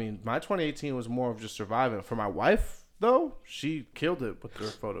 But I mean, my 2018 was more of just surviving. For my wife, though, she killed it with her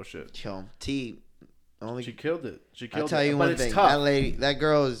photo shit. She killed it. I'll tell you one thing. That lady, that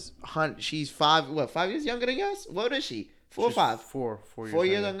girl is, she's 5 years younger than us? What is she? 4 or 5? 4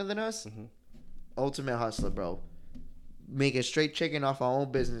 years younger than us? Mm-hmm. Ultimate hustler, bro. Making straight chicken off our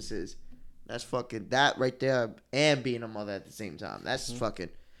own businesses. That's fucking, that right there, and being a mother at the same time. That's fucking,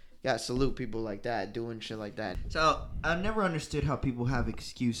 gotta salute people like that, doing shit like that. So, I've never understood how people have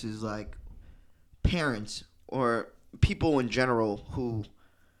excuses like parents or people in general who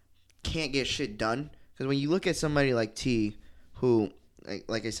can't get shit done. Because when you look at somebody like T, who,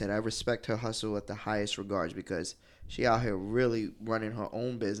 like I said, I respect her hustle at the highest regards because she out here really running her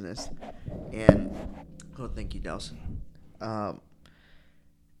own business. And, oh, thank you, Delson.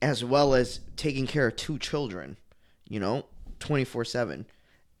 As well as taking care of 2 children, 24/7.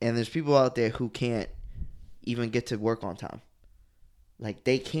 And there's people out there who can't even get to work on time. Like,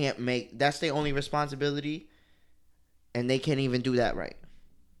 they can't that's their only responsibility, and they can't even do that right.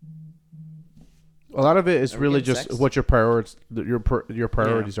 A lot of it is really just sex? What your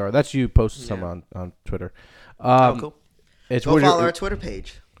priorities are. That's you posted some on Twitter. Cool. Go follow our Twitter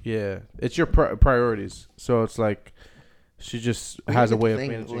page. Yeah, it's your priorities. So it's like she just has a way of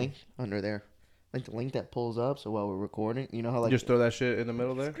managing. Link under there, like the link that pulls up. So while we're recording, you know how just throw that shit in the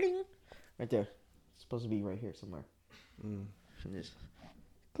middle there. Right there. It's supposed to be right here somewhere. Just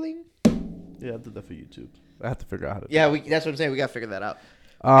Cling. Yeah, I did that for YouTube. I have to figure out how to. Yeah, that's what I'm saying. We gotta figure that out.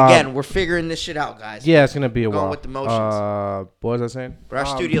 Again, we're figuring this shit out, guys. Yeah, it's gonna be a Going while. with the motions. What was I saying? But our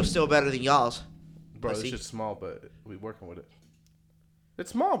studio's still better than y'all's. Bro, this shit's small, but we working with it.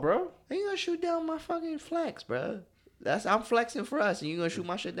 It's small, bro. How you gonna shoot down my fucking flex, bro? I'm flexing for us, and you gonna shoot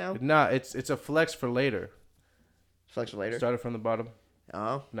my shit down? Nah, it's a flex for later. Flex for later. Started from the bottom.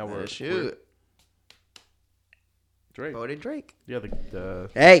 Oh, now we're shoot. Drake. Voted Drake. Yeah,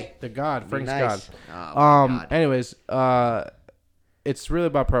 the God, Frank's nice. God. Oh, my God. Anyways, it's really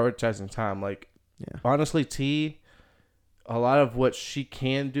about prioritizing time. Like, honestly, T, a lot of what she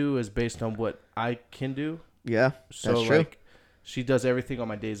can do is based on what I can do. Yeah, so that's true. Like, she does everything on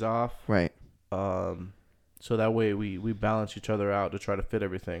my days off. Right. So that way we balance each other out to try to fit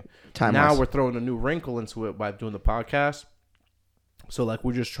everything. Now we're throwing a new wrinkle into it by doing the podcast. So, like,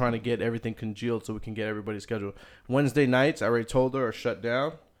 we're just trying to get everything congealed so we can get everybody's schedule. Wednesday nights, I already told her, are shut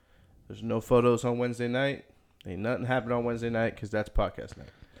down. There's no photos on Wednesday night. Ain't nothing happening on Wednesday night because that's podcast night.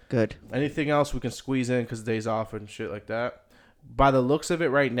 Good. Anything else we can squeeze in because days off and shit like that. By the looks of it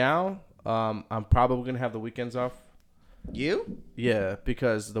right now, I'm probably going to have the weekends off. You? Yeah,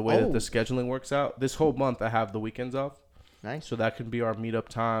 because the way that the scheduling works out, this whole month I have the weekends off. Nice. So that can be our meetup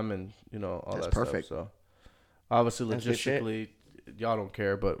time and, all that's that perfect. Stuff. So, obviously, logistically, y'all don't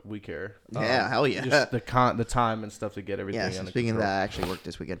care, but we care. Yeah, hell yeah. Just the time and stuff to get everything. Yeah, so speaking of that, I actually worked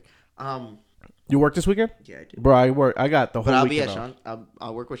this weekend. You work this weekend? Yeah, I did. Bro, I got the whole I'll weekend be at off.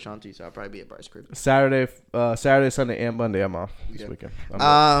 I'll work with Shanti, so I'll probably be at Bryce Crib. Saturday, Sunday, and Monday I'm off this weekend.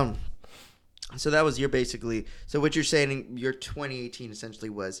 So that was so what you're saying, your 2018 essentially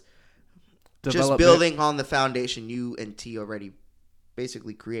was just building on the foundation you and T already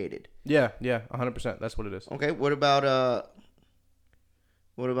basically created. Yeah, 100%. That's what it is. Okay, what about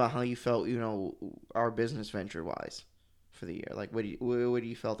how you felt, our business venture wise for the year? Like, what do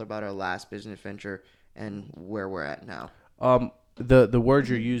you felt about our last business venture and where we're at now? The word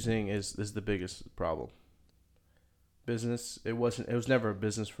you're using is the biggest problem. Business, it was never a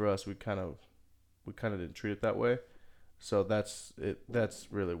business for us. We kind of didn't treat it that way. So that's it. That's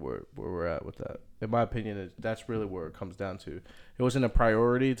really where we're at with that. In my opinion, that's really where it comes down to. It wasn't a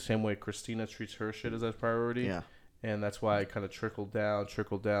priority the same way Christina treats her shit as a priority. Yeah. And that's why it kind of trickled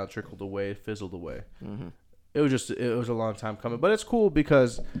away, fizzled away. Mm-hmm. It was a long time coming, but it's cool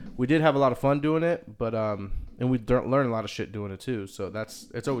because we did have a lot of fun doing it, but and we learned a lot of shit doing it too. So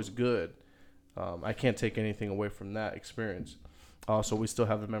it's always good. I can't take anything away from that experience. Also, we still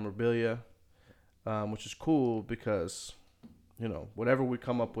have the memorabilia, which is cool because, whatever we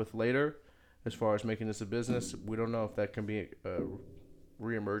come up with later, as far as making this a business, we don't know if that can be a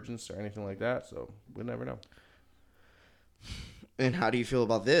reemergence or anything like that. So we'll never know. And how do you feel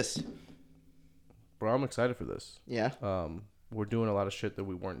about this? Bro, I'm excited for this. Yeah. We're doing a lot of shit that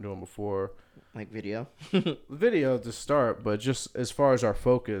we weren't doing before. Like video? Video to start, but just as far as our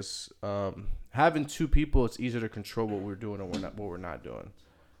focus, having two people, it's easier to control what we're doing and what we're not doing.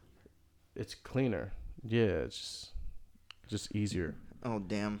 It's cleaner. Yeah, it's just easier. Oh,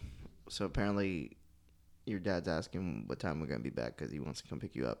 damn. So apparently your dad's asking what time we're going to be back because he wants to come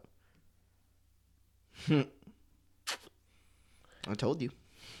pick you up. I told you.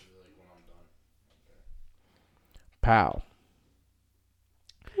 Pow.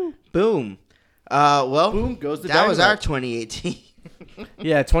 Boom. Well, boom goes the that was our dynamite. 2018.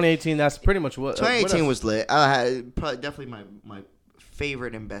 Yeah, 2018. That's pretty much what. 2018 was lit. I had definitely my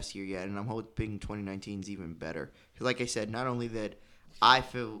favorite and best year yet, and I'm hoping 2019 is even better. 'Cause like I said, not only that I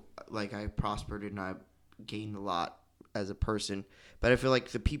feel like I prospered and I gained a lot as a person, but I feel like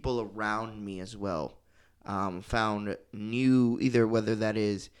the people around me as well found new, either whether that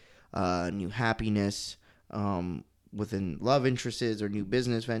is new happiness within love interests or new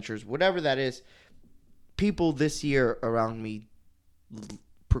business ventures, whatever that is. People this year around me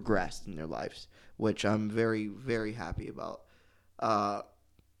progressed in their lives, which I'm very, very happy about.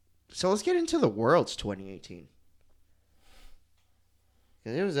 So let's get into the World's 2018.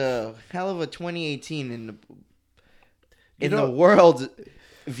 It was a hell of a 2018 in the world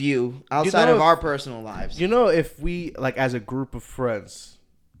view outside of our personal lives. If we, like, as a group of friends,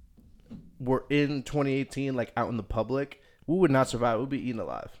 were in 2018, like, out in the public, we would not survive. We'd be eaten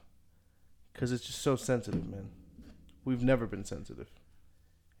alive. Because it's just so sensitive, man. We've never been sensitive.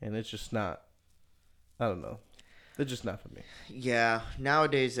 And it's just not, I don't know. It's just not for me. Yeah,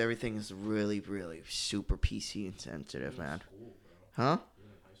 nowadays everything is really, really super PC and sensitive, man. School, huh? in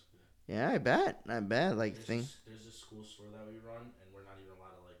high school. Yeah, I bet. Like, There's a school store that we run, and we're not even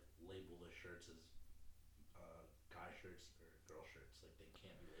allowed to like label the shirts as guy shirts or girl shirts. Like they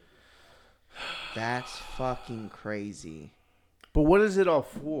can't be labeled. That's fucking crazy. But what is it all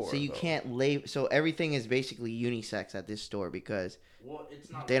for? So you can't label. So everything is basically unisex at this store because it's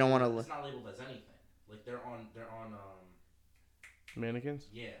not. They don't want to. It's not labeled as anything. Like they're on mannequins.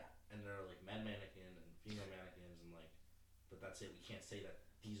 Yeah, and they're like men mannequins and female mannequins and like, but that's it. We can't say that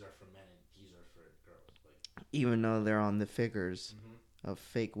these are for men and these are for girls. Like even though they're on the figures of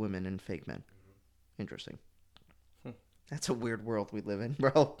fake women and fake men. Interesting. That's a weird world we live in,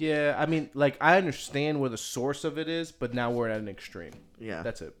 bro. Yeah, I mean, like, I understand where the source of it is, but now we're at an extreme. Yeah.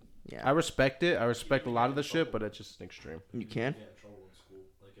 That's it. Yeah. I respect it. I respect a lot of the shit, but it's just an extreme. You can? Get in trouble in school.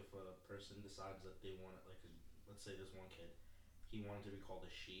 Like, if a person decides that they want it, like, let's say this one kid, he wanted to be called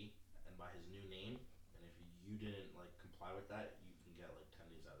a she, and by his new name, and if you didn't, like, comply with that, you can get, like, 10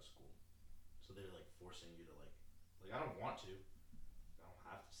 days out of school. So they're, like, forcing you to, like, I don't want to. I don't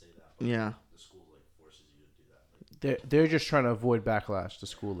have to say that. But yeah. The school, like, forces you to do that. Like, they're just trying to avoid backlash. The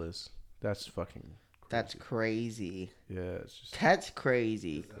school is. That's fucking crazy. That's crazy. Yeah, it's just. That's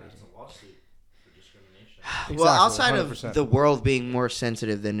crazy. that's a lawsuit for discrimination. Well, outside 100%. of the world being more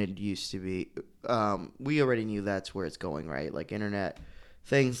sensitive than it used to be, we already knew that's where it's going, right? Like internet,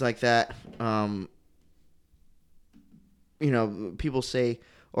 things like that. You know, people say,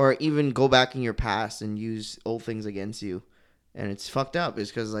 or even go back in your past and use old things against you, and it's fucked up.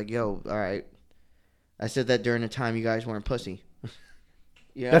 It's because like, yo, all right, I said that during the time you guys weren't pussy.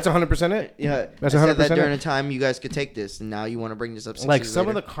 Yeah, That's 100% it. Yeah, That's I 100% said that during it. the time you guys could take this, and now you want to bring this up. 6 Like years some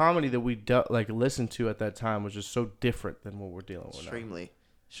later. of the comedy that we listened to at that time was just so different than what we're dealing with now. Extremely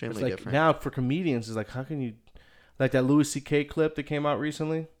It's like different. now for comedians, it's like how can you, like that Louis C.K. clip that came out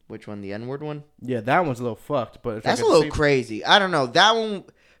recently. Which one? The N-word one? Yeah, that one's a little fucked, but it's That's like a little crazy. I don't know. That one,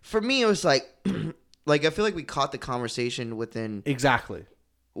 for me, it was like, like I feel like we caught the conversation within exactly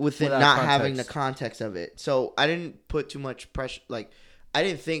without not having the context of it. So I didn't put too much pressure. Like I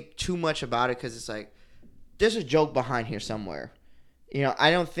didn't think too much about it because it's like there's a joke behind here somewhere. You know,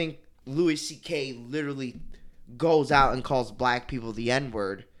 I don't think Louis C.K. literally goes out and calls black people the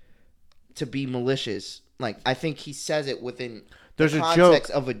N-word to be malicious. Like I think he says it within there's the a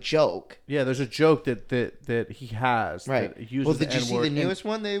context joke of a joke. Yeah, there's a joke that he has. Right. That uses Well, did the you see N-word the newest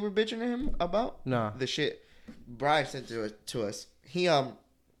one they were bitching to him about? No. The shit Brian sent to us. He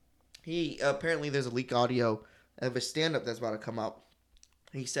apparently there's a leak audio of a stand-up that's about to come out.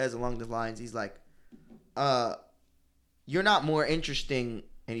 He says along the lines, he's like, you're not more interesting,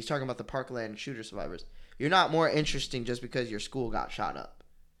 and he's talking about the Parkland shooter survivors. You're not more interesting just because your school got shot up.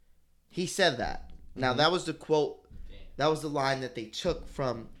 He said that. Now, that was the quote. That was the line that they took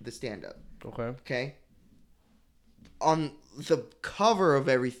from the stand-up. Okay? On the cover of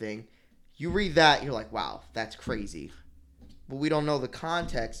everything, you read that, you're like, wow, that's crazy. But we don't know the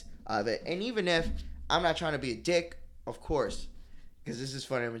context of it. And even if I'm not trying to be a dick, of course, because this is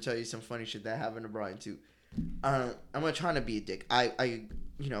funny. I'm going to tell you some funny shit that happened to Brian, too. I'm not trying to be a dick. I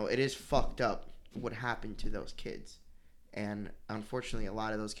you know, it is fucked up what happened to those kids. And unfortunately, a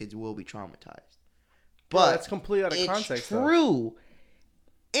lot of those kids will be traumatized. But that's completely out of context. It's true.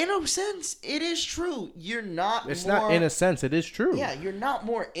 In a sense, it is true. You're not. It's not in a sense. It is true. Yeah, you're not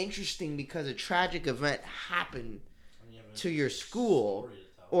more interesting because a tragic event happened to your school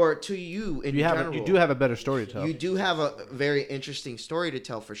or to you in general. You do have a better story to tell. You do have a very interesting story to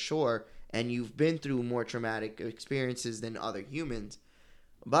tell for sure, and you've been through more traumatic experiences than other humans.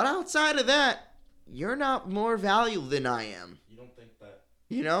 But outside of that, you're not more valuable than I am. You don't think that?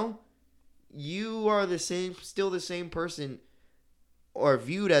 You know? You are still the same person, or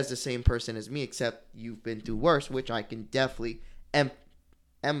viewed as the same person as me, except you've been through worse, which I can definitely, be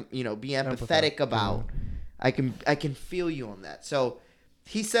empathetic about. I can feel you on that. So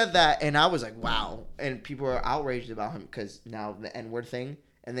he said that, and I was like, wow. And people are outraged about him because now the N-word thing,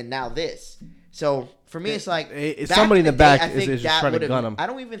 and then now this. So for me, it's like somebody in the back is just trying to gun him. I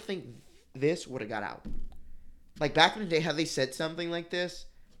don't even think this would have got out. Like back in the day, had they said something like this,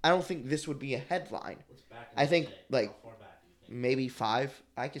 I don't think this would be a headline. I think like maybe 5.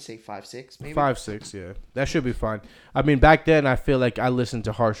 I could say 5, 6, maybe 5, 6. Yeah, that should be fine. I mean, back then I feel like I listened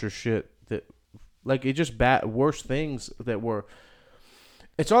to harsher shit that, like, it just worse things that were.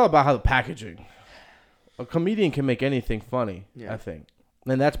 It's all about how the packaging. A comedian can make anything funny. Yeah. I think,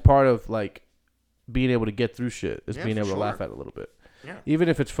 and that's part of like being able to get through shit is being able to laugh at it a little bit. Yeah. Even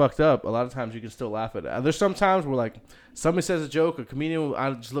if it's fucked up, a lot of times you can still laugh at it. There's some times where like somebody says a joke, a comedian,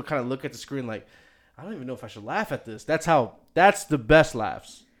 I just look at the screen like, I don't even know if I should laugh at this. That's the best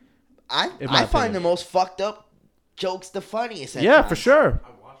laughs. I find the most fucked up jokes the funniest. Yeah, for sure.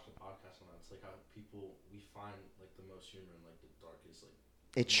 I watched the podcast on that. It's like how we find like the most humor in like the darkest like.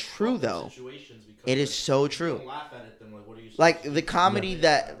 It's true though. Situations It is so true. Don't laugh at it, then what are you like the comedy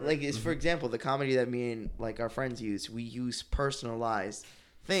that like is, for example, the comedy that me and like our friends use. We use personalized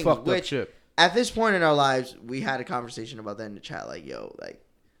things, Fucked which up shit. At this point in our lives, we had a conversation about that in the chat. Like, yo, like,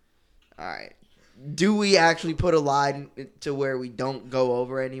 all right, do we actually put a line to where we don't go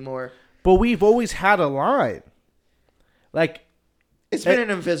over anymore? But we've always had a line. Like, it's been an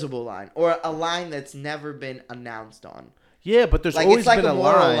invisible line or a line that's never been announced on. Yeah, but there's like, always it's like been a a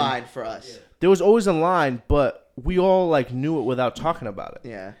moral line for us. Yeah. There was always a line, but we all like knew it without talking about it.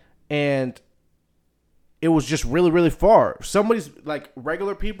 Yeah. And it was just really, really far. Somebody's like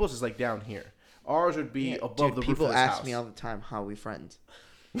regular people's is like down here. Ours would be above the roof of people this ask house. me all the time how we friends.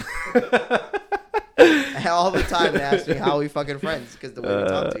 All the time they ask me how we fucking friends because the way we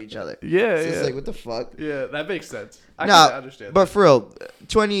talk to each other. Yeah, so it's like, what the fuck? Yeah, that makes sense. I No, can understand. but for real,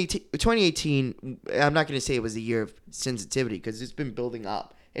 2018, I'm not going to say it was a year of sensitivity because it's been building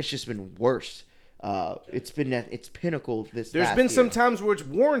up. It's just been worse. It's been at its pinnacle this There's past been year. some times where it's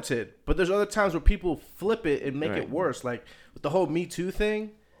warranted, but there's other times where people flip it and make Right. it worse. Like with the whole Me Too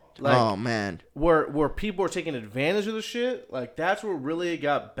thing. Like, oh, man. where people are taking advantage of the shit, like that's where really it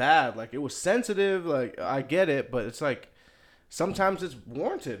got bad. Like it was sensitive, like I get it, but it's like sometimes it's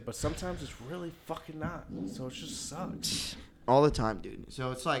warranted, but sometimes it's really fucking not. So it just sucks. All the time, dude.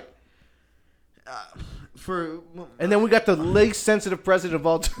 So it's like, And then we got the least sensitive president of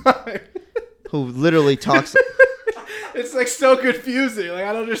all time. who literally talks. It's like so confusing. Like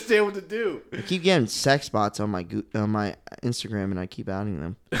I don't understand what to do. I keep getting sex bots on my Instagram, and I keep outing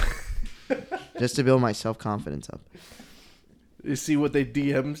them just to build my self confidence up. You see what they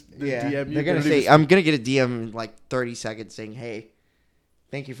DM you. They're gonna say, I'm gonna get a DM in like 30 seconds saying, "Hey,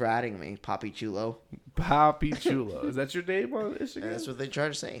 thank you for adding me, Poppy Chulo." Poppy Chulo. Is that your name on Instagram? That's what they try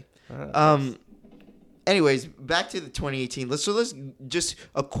to say. Nice. Anyways, back to the 2018. Let's just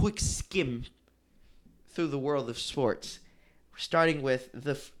a quick skim through the world of sports. We're starting with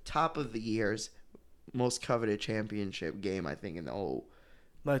the top of the year's most coveted championship game, I think, in the whole.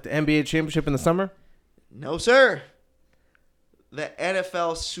 Like the NBA championship in the summer? No, sir. The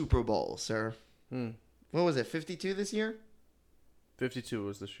NFL Super Bowl, sir. What was it, 52 this year? 52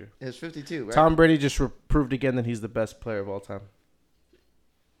 was this year. It was 52, right? Tom Brady just proved again that he's the best player of all time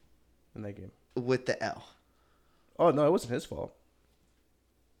in that game. With the L. Oh, no, it wasn't his fault.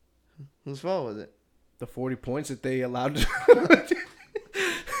 Whose fault was it? The 40 points that they allowed.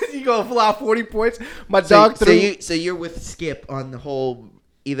 You go allow 40 points? My dog threw. So you're with Skip on the whole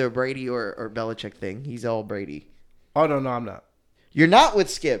either Brady or Belichick thing. He's all Brady. Oh, no, I'm not. You're not with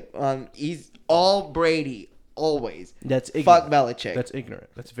Skip. He's all Brady, always. That's ignorant. Fuck Belichick. That's ignorant.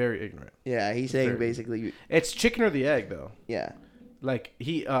 That's very ignorant. Yeah, he's saying basically. It's chicken or the egg, though. Yeah. Like,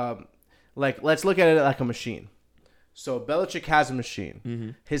 let's look at it like a machine. So Belichick has a machine. Mm-hmm.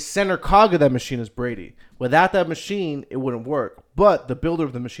 His center cog of that machine is Brady. Without that machine, it wouldn't work. But the builder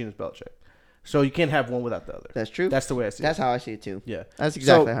of the machine is Belichick. So you can't have one without the other. That's true. That's the way I see it. That's how I see it too. Yeah. That's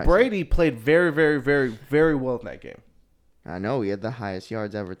exactly how I see it. Brady played very, very, very, very well in that game. I know. He had the highest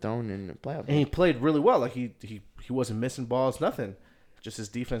yards ever thrown in the playoff. And he played really well. Like he wasn't missing balls, nothing. Just his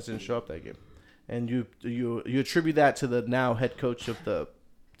defense didn't show up that game. And you attribute that to the now head coach of the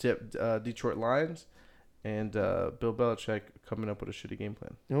Detroit Lions and Bill Belichick coming up with a shitty game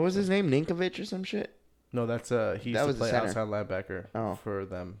plan. What was his name? Ninkovich or some shit? No, that's he used to play outside linebacker for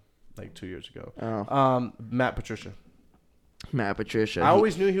them like 2 years ago. Oh. Matt Patricia. Matt Patricia. I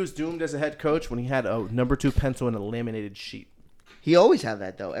always knew he was doomed as a head coach when he had a number 2 pencil and a laminated sheet. He always had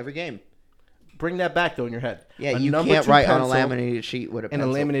that though, every game. Bring that back though in your head. Yeah, you can't write on a laminated sheet with a pencil.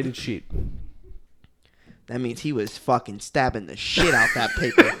 And a laminated sheet. That means he was fucking stabbing the shit out that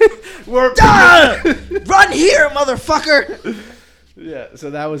paper. Run here, motherfucker! Yeah, so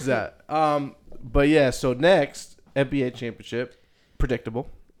that was that. But yeah, so next NBA championship, predictable.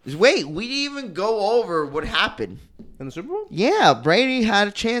 Wait, we didn't even go over what happened In the Super Bowl? Yeah, Brady had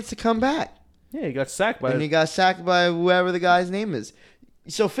a chance to come back, Yeah, he got sacked by. and he got sacked by whoever the guy's name is.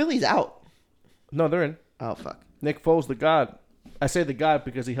 So Philly's out. No, they're in. Oh fuck. Nick Foles, the god. I say the god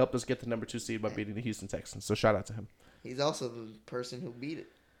because he helped us get the number 2 seed by beating the Houston Texans. So shout out to him. He's also the person who beat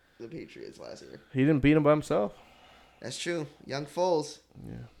the Patriots last year. He didn't beat him by himself. That's true. Young Foles.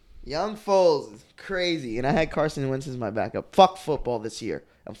 Yeah. Young Foles is crazy. And I had Carson Wentz as my backup. Fuck football this year.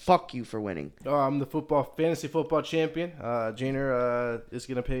 And fuck you for winning. Oh, I'm the fantasy football champion. Janer is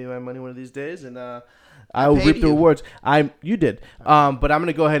gonna pay me my money one of these days, and I will reap the rewards. You did, but I'm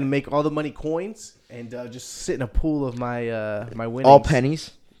gonna go ahead and make all the money coins and just sit in a pool of my my winnings. All pennies.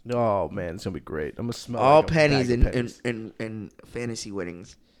 Oh man, it's gonna be great. I'm gonna smell All like a pennies bag of pennies. in fantasy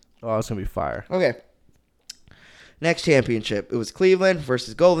winnings. Oh, it's gonna be fire. Okay. Next championship. It was Cleveland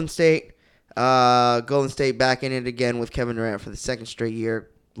versus Golden State. Golden State back in it again with Kevin Durant for the second straight year.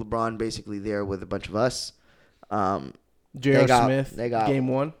 LeBron basically there with a bunch of us. J.R. Smith, game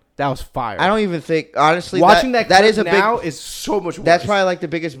 1. That was fire. I don't even think, honestly, watching that is a now big, is so much worse. That's probably like the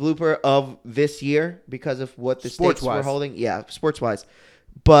biggest blooper of this year because of what the States were holding. Yeah, sports-wise.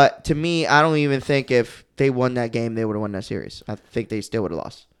 But to me, I don't even think if they won that game, they would have won that series. I think they still would have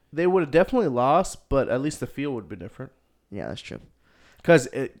lost. They would have definitely lost, but at least the field would have been different. Yeah, that's true. Because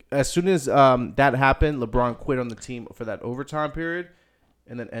as soon as that happened, LeBron quit on the team for that overtime period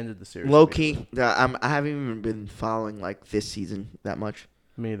and then ended the series. Low key, I haven't even been following like this season that much.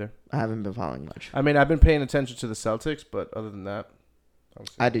 Me either. I haven't been following much. I mean, I've been paying attention to the Celtics, but other than that,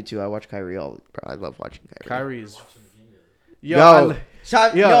 I do too. I watch Kyrie I love watching Kyrie. Kyrie's. No,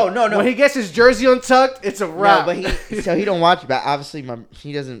 When he gets his jersey untucked, it's a wrap. No, but he don't watch. But obviously,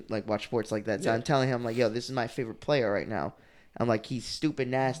 he doesn't like watch sports like that. So I'm telling him like, yo, this is my favorite player right now. I'm like, he's stupid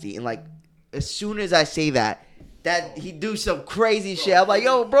nasty, and like, as soon as I say that he do some crazy shit. I'm like,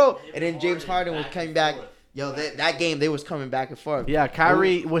 yo, bro. And then James Harden was coming back. Yo, that game they was coming back and forth. Yeah,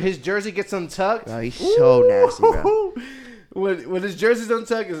 Kyrie when his jersey gets untucked, he's so nasty, bro. When his jersey's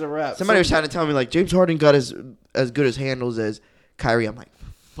untucked, is a wrap. Somebody was trying to tell me like James Harden got as good as handles as Kyrie. I'm like,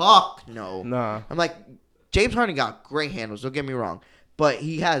 fuck no. Nah. I'm like, James Harden got great handles. Don't get me wrong, but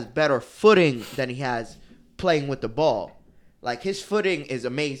he has better footing than he has playing with the ball. Like his footing is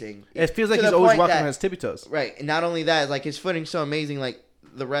amazing. It feels like he's always walking on his tippy toes. Right, and not only that, like his footing's so amazing. Like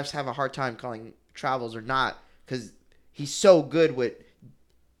the refs have a hard time calling travels or not because he's so good with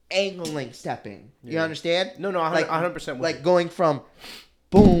angling stepping. You understand? No, 100%. Like going from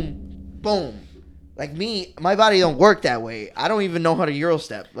boom, boom. Like me, my body don't work that way. I don't even know how to Euro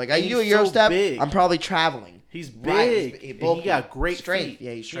step. Like I do a Euro step, I'm probably traveling. He's big. Right. He got great strength. Feet.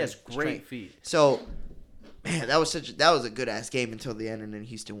 Yeah, he has great feet. So, man, that was a good ass game until the end, and then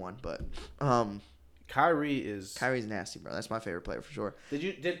Houston won. But Kyrie's nasty, bro. That's my favorite player for sure.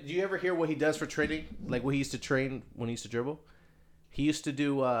 Did you ever hear what he does for training? Like what he used to train when he used to dribble? He used to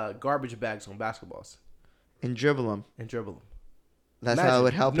do garbage bags on basketballs. And dribble them. That's Imagine. how it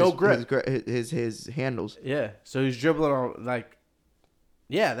would help his handles. Yeah. So he's dribbling on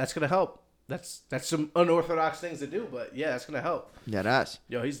that's gonna help. That's some unorthodox things to do, but yeah, that's gonna help. Yeah, that's.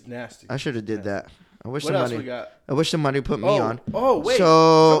 Yo, he's nasty. I should have did that. I wish what else we got? I wish somebody put me on. Oh wait,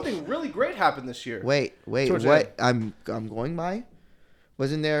 so, something really great happened this year. Wait, what? I'm going by.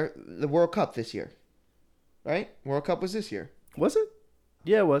 Wasn't there the World Cup this year? Right? World Cup was this year. Was it?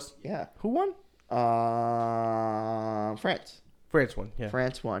 Yeah, it was. Yeah. Who won? France. France won. Yeah.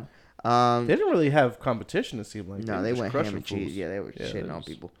 France won. They didn't really have competition. It seemed like. No, they went ham and cheese. Yeah, they were shitting on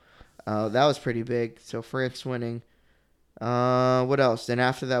people. That was pretty big. So France winning. What else? Then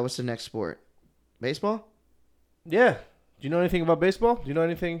after that, what's the next sport? Baseball? Yeah. Do you know anything about baseball? Do you know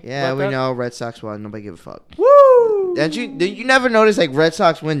anything? Yeah, about we that? know. Red Sox won. Nobody give a fuck. Woo! Did you never notice like Red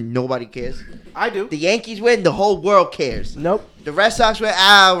Sox win? Nobody cares. I do. The Yankees win. The whole world cares. Nope. The Red Sox win.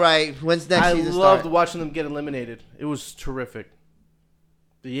 All right. When's next season start? I loved watching them get eliminated. It was terrific.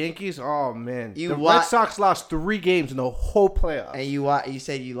 The Yankees, oh man, Red Sox lost 3 games in the whole playoffs. And you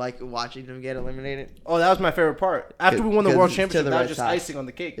said you like watching them get eliminated. Oh, that was my favorite part. After we won the World Championship, that was just icing on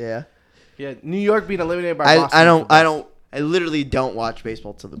the cake. Yeah, yeah. New York being eliminated by Boston. I literally don't watch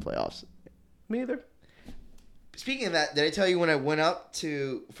baseball till the playoffs. Me either. Speaking of that, did I tell you when I went up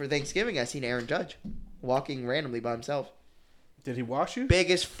for Thanksgiving, I seen Aaron Judge walking randomly by himself. Did he wash you? Big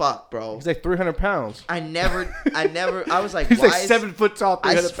as fuck, bro. He's like 300 pounds. I was like, he's like 7 foot tall,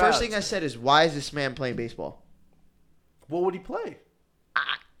 300 pounds. First thing I said is, why is this man playing baseball? What would he play?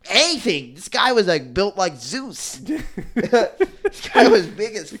 Anything. This guy was like built like Zeus. This guy was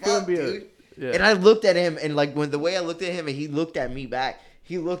big as fuck, dude. Yeah. And I looked at him, and like the way I looked at him, and he looked at me back.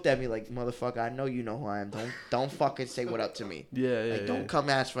 He looked at me like, motherfucker, I know you know who I am. Don't fucking say what up to me. Yeah. Don't come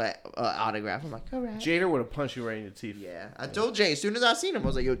ask for autograph. I'm like, all right. Jader would have punched you right in your teeth. Yeah. I told Jay, as soon as I seen him, I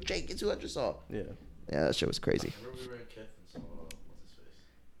was like, yo, Jay, guess who I just saw? Yeah. Yeah, that shit was crazy. I remember we were in Kith and saw, what's his face?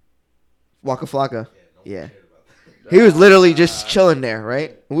 Waka Flocka. Yeah. He was literally just chilling there,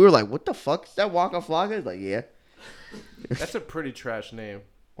 right? And we were like, what the fuck? Is that Waka Flocka? He's like, yeah. That's a pretty trash name.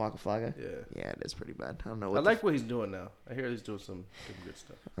 Waka Flocka? Yeah. Yeah, it is pretty bad. I don't know I like what he's doing now. I hear he's doing some good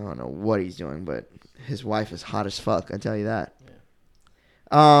stuff. I don't know what he's doing, but his wife is hot as fuck. I tell you that.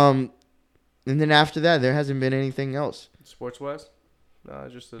 Yeah. And then after that, there hasn't been anything else. Sports wise? No,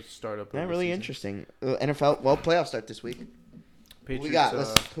 just a startup. Not really interesting. NFL, playoffs start this week.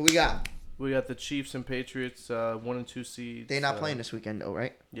 Patriots, who we got? We got the Chiefs and Patriots, 1 and 2 seeds. They're not playing this weekend, though,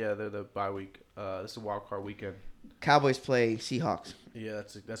 right? Yeah, they're the bye week. This is a wild card weekend. Cowboys play Seahawks. Yeah,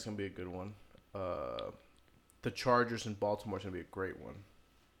 that's gonna be a good one. The Chargers in Baltimore is gonna be a great one.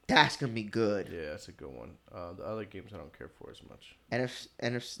 That's gonna be good. Yeah, that's a good one. The other games I don't care for as much.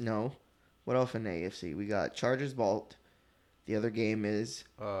 NFC, no. What else in the AFC? We got Chargers, Bolt. The other game is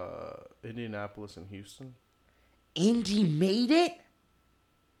Indianapolis and Houston. Indy made it.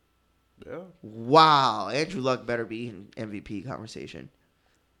 Yeah. Wow, Andrew Luck better be in MVP conversation.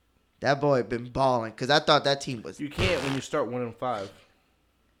 That boy been balling because I thought that team was. You can't when you start 1-5.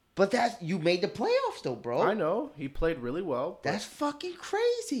 But you made the playoffs though, bro. I know he played really well. That's fucking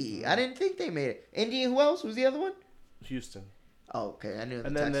crazy. I didn't think they made it. Indy and who else? Who's the other one? Houston. Oh, okay. I knew.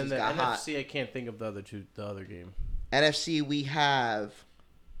 And then the NFC. I can't think of the other game. NFC, we have.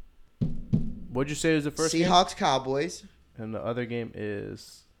 What'd you say was the first Seahawks, game? Cowboys. And the other game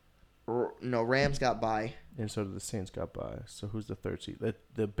is. No, Rams got by. And so did the Saints got by. So who's the third seed?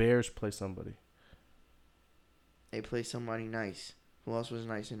 The Bears play somebody. They play somebody nice. Who else was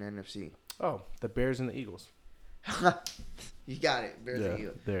nice in the NFC? Oh, the Bears and the Eagles. You got it. Bears and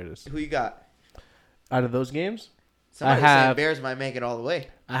Eagles. There it is. Who you got? Out of those games? Somebody said Bears might make it all the way.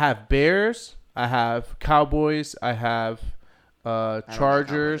 I have Bears. I have Cowboys. I have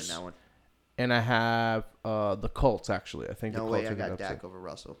Chargers. And I have the Colts, actually. I think no the Colts way I got Dak over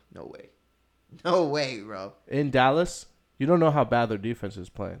Russell. No way. No way, bro. In Dallas? You don't know how bad their defense is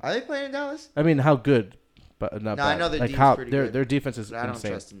playing. Are they playing in Dallas? I mean, how good, but not bad. I know their defense pretty good. Their defense is I don't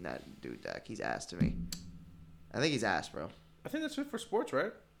insane. trust in that dude, Dak. He's ass to me. I think he's ass, bro. I think that's it for sports,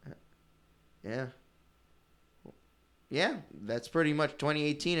 right? Yeah. Yeah, that's pretty much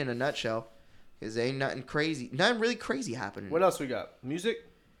 2018 in a nutshell. Because ain't nothing really crazy happening. What else we got? Music?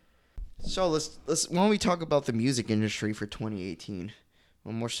 So let's why don't we talk about the music industry for 2018?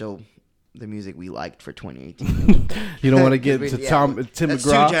 Well, more so the music we liked for 2018. You don't want to get to Tim McGraw? That's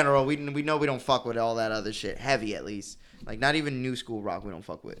too general. We know we don't fuck with all that other shit. Heavy, at least. Like, not even new school rock we don't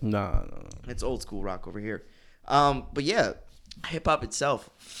fuck with. No. It's old school rock over here. But yeah, hip-hop itself.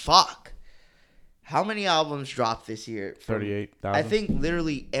 Fuck. How many albums dropped this year? 38,000. I think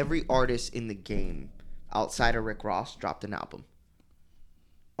literally every artist in the game outside of Rick Ross dropped an album.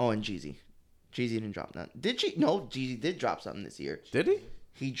 Oh, and Jeezy. Jeezy didn't drop nothing. Did she? No, Jeezy did drop something this year. Did he?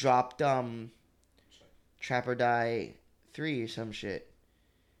 He dropped Trap or Die 3 or some shit.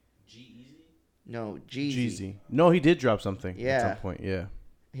 G-Eazy? No, Jeezy. Jeezy. No, he did drop something at some point, yeah.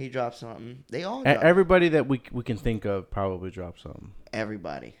 He dropped something. They all dropped. Everybody that we can think of probably dropped something.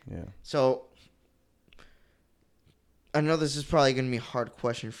 Everybody. Yeah. So, I know this is probably going to be a hard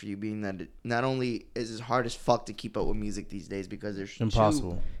question for you, being that it not only is it hard as fuck to keep up with music these days because there's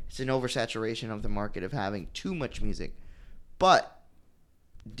impossible. It's an oversaturation of the market of having too much music. But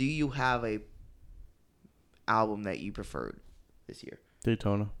do you have a album that you preferred this year?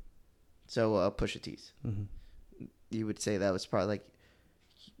 Daytona. So Pusha T's. Mm-hmm. You would say that was probably like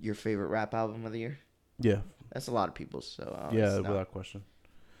your favorite rap album of the year? Yeah. That's a lot of people's. So yeah, without question.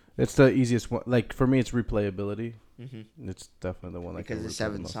 It's the easiest one. Like, for me, it's replayability. Mm-hmm. It's definitely the one that because the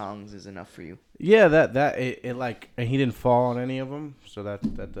 7 songs is enough for you. Yeah, it like, and he didn't fall on any of them, so that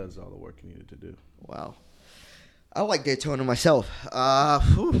does all the work he needed to do. Wow. I like Daytona myself.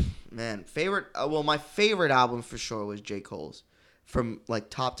 Man, favorite. Well, my favorite album for sure was J. Cole's, from like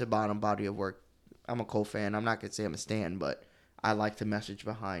top to bottom body of work. I'm a Cole fan. I'm not gonna say I'm a stan, but I like the message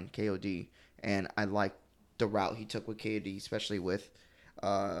behind KOD, and I like the route he took with KOD, especially with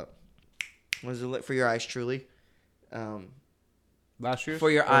was it Lit for Your Eyes Truly? Last year? For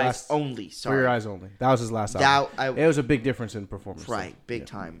Your Eyes Only. Sorry. For Your Eyes Only. That was his last album. It was a big difference in performance. Right, big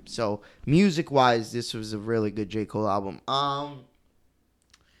time. So, music-wise, this was a really good J. Cole album.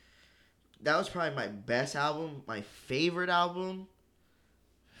 That was probably my best album. My favorite album?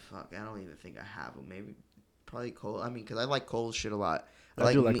 Fuck, I don't even think I have them. Maybe, probably Cole. I mean, because I like Cole's shit a lot.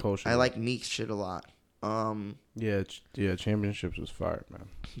 I do like Cole's shit. I like Meek's shit a lot. Yeah, Championships was fire, man.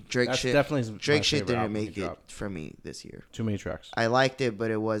 Drake shit didn't make it for me this year. Too many tracks. I liked it,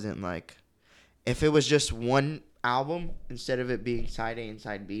 but it wasn't like, if it was just one album instead of it being side A and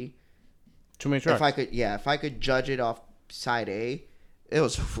side B. Too many tracks. If I could judge it off side A, it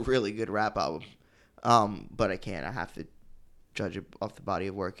was a really good rap album. But I can't. I have to judge it off the body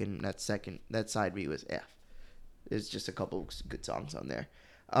of work, and that side B was F. There's just a couple good songs on there.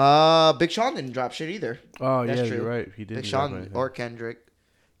 Big Sean didn't drop shit either. Oh, that's true. You're right. He didn't. Big Sean or Kendrick.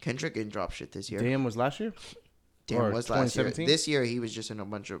 Kendrick didn't drop shit this year. Damn was last year? Damn was last year. This year he was just in a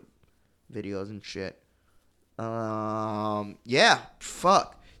bunch of videos and shit. Yeah,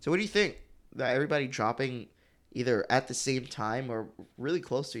 fuck. So what do you think? That everybody dropping either at the same time or really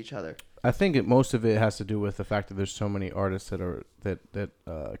close to each other? I think most of it has to do with the fact that there's so many artists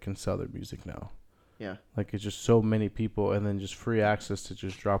that can sell their music now. Yeah. Like, it's just so many people, and then just free access to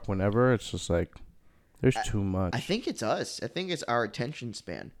just drop whenever. It's just like, there's too much. I think it's us. I think it's our attention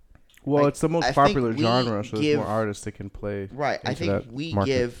span. Well, like, it's the most I popular think we genre, so there's give- more artists that can play. Right. I into think that we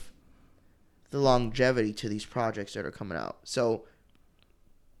market. give the longevity to these projects that are coming out. So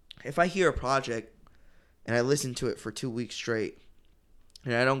if I hear a project and I listen to it for 2 weeks straight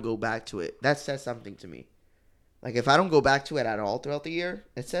and I don't go back to it, that says something to me. Like, if I don't go back to it at all throughout the year,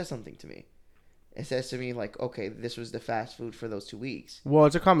 it says something to me. It says to me, like, okay, this was the fast food for those 2 weeks. Well,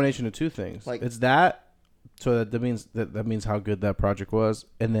 it's a combination of two things. Like, it's that, so that means that means how good that project was,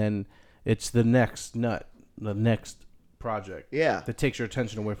 and then it's the next project. Yeah. That takes your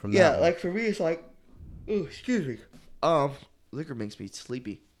attention away from that. Yeah, one. like, for me, it's like, oh, excuse me. Liquor makes me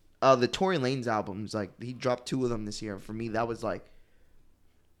sleepy. The Tory Lanez albums, like, he dropped 2 of them this year. And for me, that was like,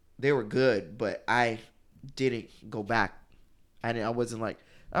 they were good, but I didn't go back. I wasn't like,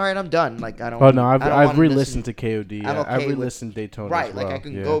 all right, I'm done. Like, I don't. Oh no, I've wanna re-listened to KOD. I'm okay I've re-listened Daytona. Right, as well. like I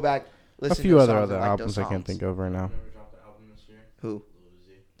can yeah. go back. Listen a few to other songs and like albums those I can't songs. think of right now. Never dropped the album this year. Who?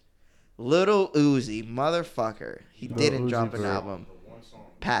 Lil Little Uzi. Uzi, motherfucker. He Lil didn't Uzi drop an Vert. album. The one song.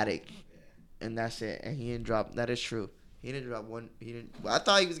 Paddock, and that's it. And he didn't drop. That is true. He didn't drop one. He didn't. I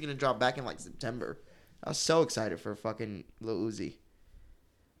thought he was gonna drop back in like September. I was so excited for fucking Lil Uzi.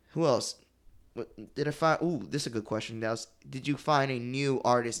 Who else? What, did I find? Ooh, this is a good question. Did you find a new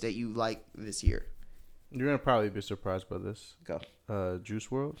artist that you like this year? You're gonna probably be surprised by this. Go. Juice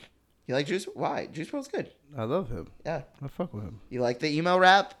WRLD. You like Juice? Why? Juice WRLD's good. I love him. Yeah. I fuck with him. You like the emo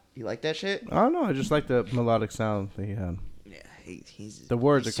rap? You like that shit? I don't know. I just like the melodic sound that he had. Yeah, he's The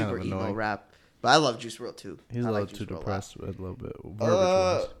words he's are kind super of emo annoying. rap. But I love Juice WRLD too. He's I a like little too Juice WRLD depressed a little bit.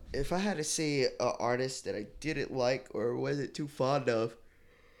 Verbiage-wise. If I had to say an artist that I didn't like or wasn't too fond of,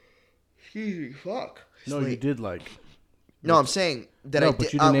 excuse me, fuck. No, you did like. No, I'm saying that No, I but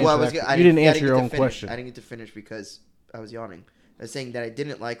did. you didn't Well, answer that- I you didn't I answer your get to own finish. question. I didn't get to finish because I was yawning. I was saying that I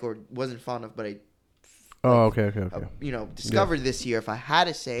didn't like or wasn't fond of, but I, Oh, okay. discovered this year. If I had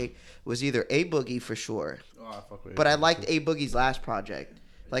to say, was either A Boogie for sure, Oh, I fuck with but I liked A Boogie's last project.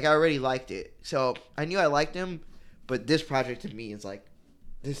 Like, I already liked it, so I knew I liked him. But this project to me is like,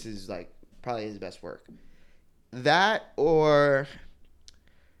 this is like probably his best work. That, or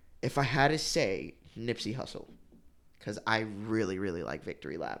if I had to say, Nipsey Hussle, because I really, really like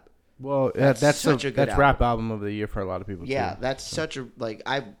Victory Lap. Well, That's such a good that's rap album of the year for a lot of people. Yeah, too. that's such a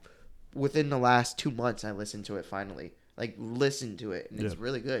within the last 2 months I listened to it finally. Like, listened to it, and it's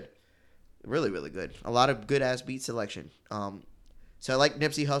really good. Really, really good. A lot of good ass beat selection. So I like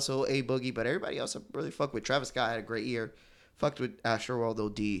Nipsey Hussle, A Boogie, but everybody else I really fucked with. Travis Scott had a great year. Fucked with Astroworld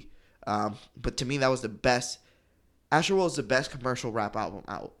OD. But to me that was the best. Astroworld's the best commercial rap album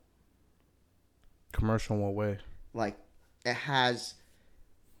out. Commercial in what way? Like, it has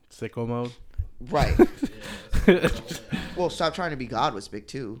Sicko Mode. right. Yeah, Well, Stop Trying to Be God was big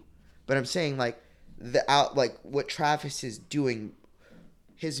too, but I'm saying like what Travis is doing,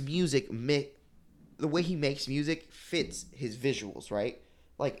 his music the way he makes music fits his visuals, right?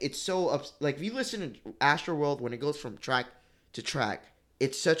 Like, it's so like if you listen to Astroworld when it goes from track to track,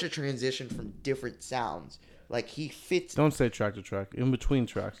 it's such a transition from different sounds. Like, he fits. Don't say track to track. In between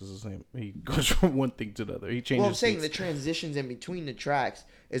tracks is the same. He goes from one thing to the other. He changes. Well, I'm saying beats. the transitions in between the tracks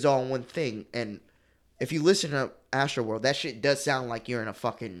is all one thing, and if you listen to Astroworld, that shit does sound like you're in a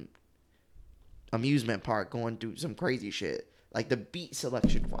fucking amusement park going through some crazy shit. Like, the beat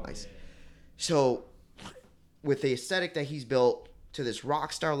selection wise. So, with the aesthetic that he's built to this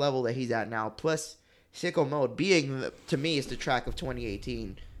rock star level that he's at now, plus Sicko Mode being, to me, is the track of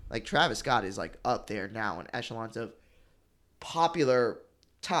 2018. Like, Travis Scott is, like, up there now in echelons of popular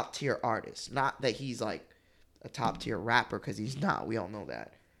top-tier artists. Not that he's, like, a top-tier rapper, because he's not. We all know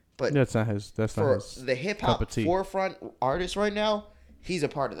that. But that's not his. That's not for his. the hip-hop forefront artist right now, he's a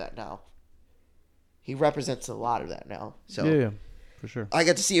part of that now. He represents a lot of that now. So Yeah, for sure. I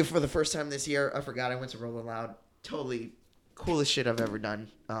got to see him for the first time this year. I forgot I went to Rolling Loud. Totally coolest shit I've ever done.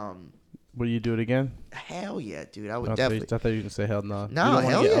 Will you do it again? Hell yeah, dude. I would I definitely. thought you were gonna say hell no. No,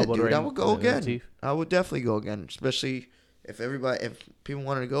 hell yeah, dude. I would go in the again. teeth? I would definitely go again, especially if people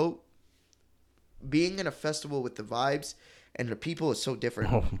wanted to go. Being in a festival with the vibes and the people is so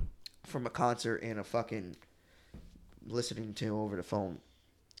different Oh. from a concert and a fucking listening to over the phone.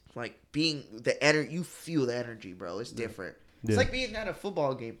 Like, being the energy, you feel the energy, bro. It's different. It's Yeah. like being at a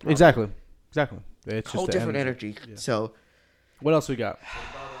football game. Probably. Exactly. It's Whole just the different energy. Yeah. So, What else we got?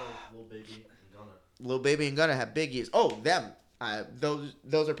 Lil Baby and Gunna. Lil Baby and Gunna have big years. Oh, them.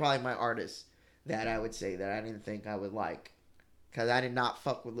 Those are probably my artists that I would say that I didn't think I would like. Because I did not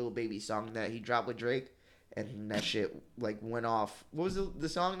fuck with Lil Baby's song that he dropped with Drake. And that shit, like, went off. What was the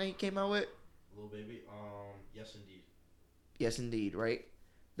song that he came out with? Lil Baby, Yes Indeed. Yes, Indeed, right?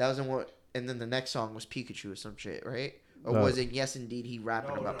 That was in what... And then the next song was Pikachu or some shit, right? Or was it Yes Indeed he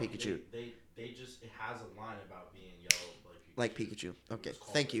rapping about Pikachu? They just, it has a line about being yellow like Pikachu. Okay,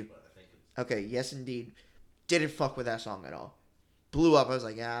 thank you. Okay, Yes Indeed. Didn't fuck with that song at all. Blew up. I was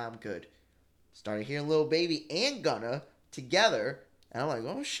like, yeah, I'm good. Started hearing Lil Baby and Gunna together. And I'm like,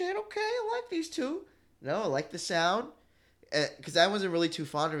 oh shit, okay, I like these two. No, I like the sound. Because I wasn't really too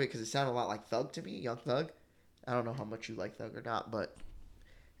fond of it because it sounded a lot like Thug to me, Young Thug. I don't know how much you like Thug or not, but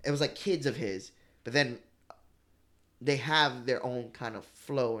it was like kids of his. But then they have their own kind of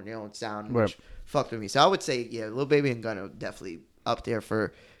flow and their own sound, which fucked with me. So I would say, yeah, Lil Baby and Gunna definitely up there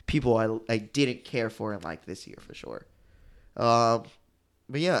for people I didn't care for and like this year for sure. But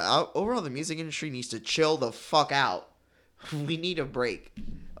yeah, overall the music industry needs to chill the fuck out. We need a break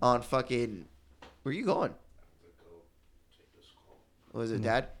on fucking... Where are you going? Was it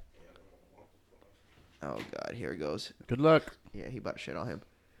Dad? Oh God, here it goes. Good luck. Yeah, he about to shit on him.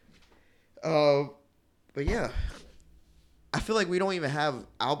 But yeah, I feel like we don't even have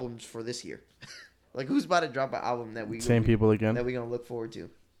albums for this year. Like, who's about to drop an album that same people again that we gonna look forward to?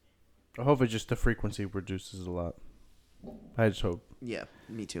 I hope it's just the frequency reduces a lot. I just hope. Yeah,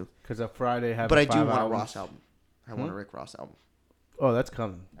 me too. Because a Friday having but I 5 do want albums. a Ross album. I want a Rick Ross album. Oh, that's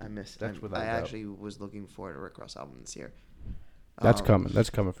coming. I missed. That's without I doubt. actually was looking forward to a Rick Ross album this year. That's coming.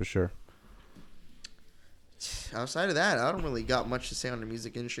 That's coming for sure. Outside of that, I don't really got much to say on the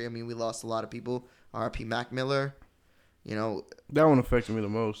music industry. I mean, we lost a lot of people. R.I.P. Mac Miller. You know, that one affected me the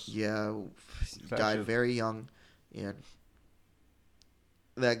most. Yeah, died very young. Yeah,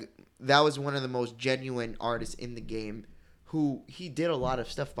 that was one of the most genuine artists in the game. Who he did a lot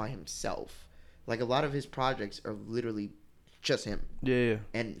of stuff by himself. Like a lot of his projects are literally just him. Yeah.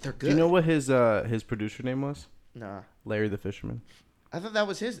 And they're good. Do you know what his producer name was? Nah. Larry the Fisherman. I thought that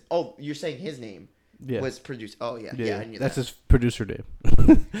was his. Oh, you're saying his name was produced. Oh yeah, yeah. I knew that's that. his producer name.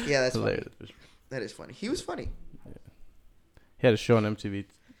 Yeah, that's Larry funny. the Fisherman. That is funny. He was funny. Yeah. He had a show on MTV.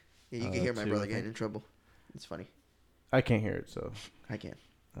 Yeah, you can hear my brother getting in trouble. It's funny. I can't hear it, so I can.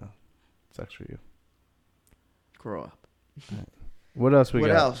 Oh, sucks for you. Grow up. Right. What else we got?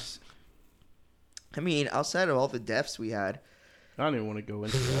 What else? I mean, outside of all the deaths we had, I don't even want to go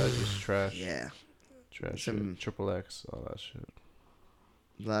into that. It's just trash. Yeah. Trash. Triple X, all that shit.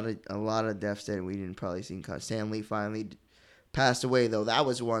 A lot of deaths that we didn't probably see. Stan Lee finally passed away, though. That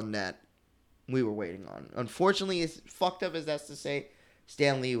was one that we were waiting on. Unfortunately, as fucked up as that's to say,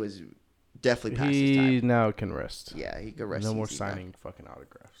 Stan Lee was definitely past his time. He now can rest. Yeah, he could rest. No more signing fucking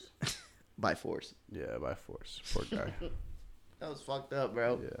autographs. By force. Yeah, by force. Poor guy. That was fucked up,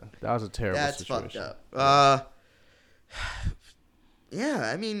 bro. Yeah, that was a terrible situation. That's fucked up.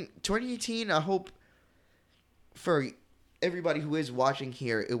 Yeah, I mean, 2018, I hope for everybody who is watching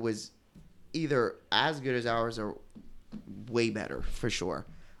here, it was either as good as ours or way better, for sure.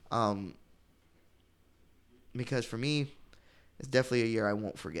 Because for me, it's definitely a year I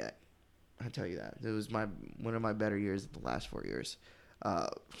won't forget. I'll tell you that. It was one of my better years of the last 4 years.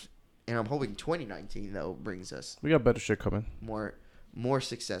 And I'm hoping 2019, though, brings us... We got better shit coming. More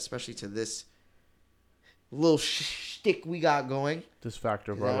success, especially to this little shtick we got going. This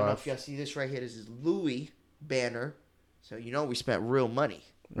factor of I our don't know life. if y'all see this right here. This is Louis banner. So, we spent real money.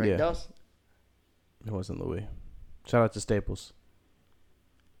 Right, Dos? It wasn't Louis. Shout out to Staples.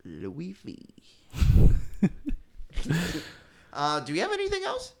 Louis V. Do we have anything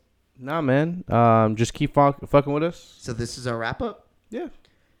else? Nah, man. Just keep fucking with us. So this is our wrap up? Yeah.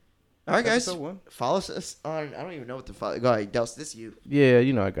 All right, guys. Follow us on. I don't even know what to follow. Go ahead, Dels. This you. Yeah,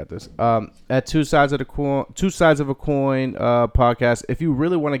 I got this. At Two Sides of a Coin podcast. If you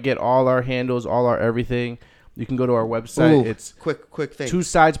really want to get all our handles, all our everything, you can go to our website. It's quick thing. Two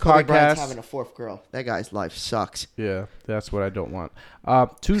Sides Kobe Podcast. Bryant's having a fourth girl. That guy's life sucks. Yeah, that's what I don't want.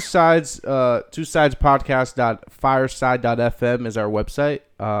 Two Sides podcast.fireside.fm is our website.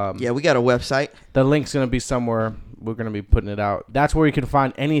 Yeah, we got a website. The link's gonna be somewhere. We're going to be putting it out. That's where you can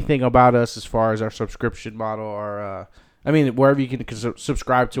find anything about us as far as our subscription model or, wherever you can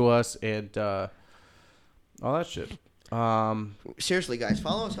subscribe to us and all that shit. Seriously, guys,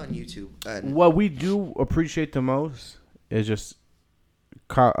 follow us on YouTube. What we do appreciate the most is just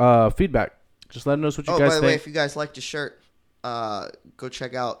feedback. Just let us know what you guys think. Oh, by the way, if you guys like the shirt, go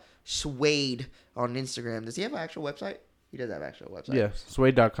check out Suede on Instagram. Does he have an actual website? He does have an actual website. Yeah,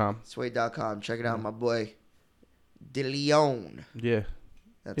 Suede.com. Suede.com. Check it out, my boy. DeLeon. Yeah.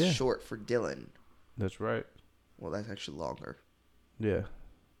 That's short for Dylan. That's right. Well, that's actually longer. Yeah.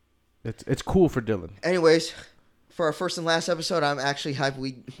 It's cool for Dylan. Anyways, for our first and last episode, I'm actually hyped.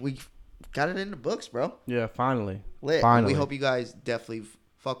 We got it in the books, bro. Yeah, finally. Lit. Finally. We hope you guys definitely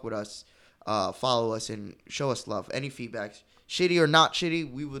fuck with us, follow us, and show us love. Any feedback, shitty or not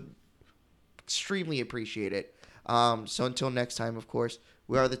shitty, we would extremely appreciate it. So until next time, of course,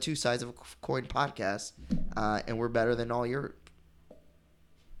 we are the Two Sides of a Coin podcast, and we're better than all your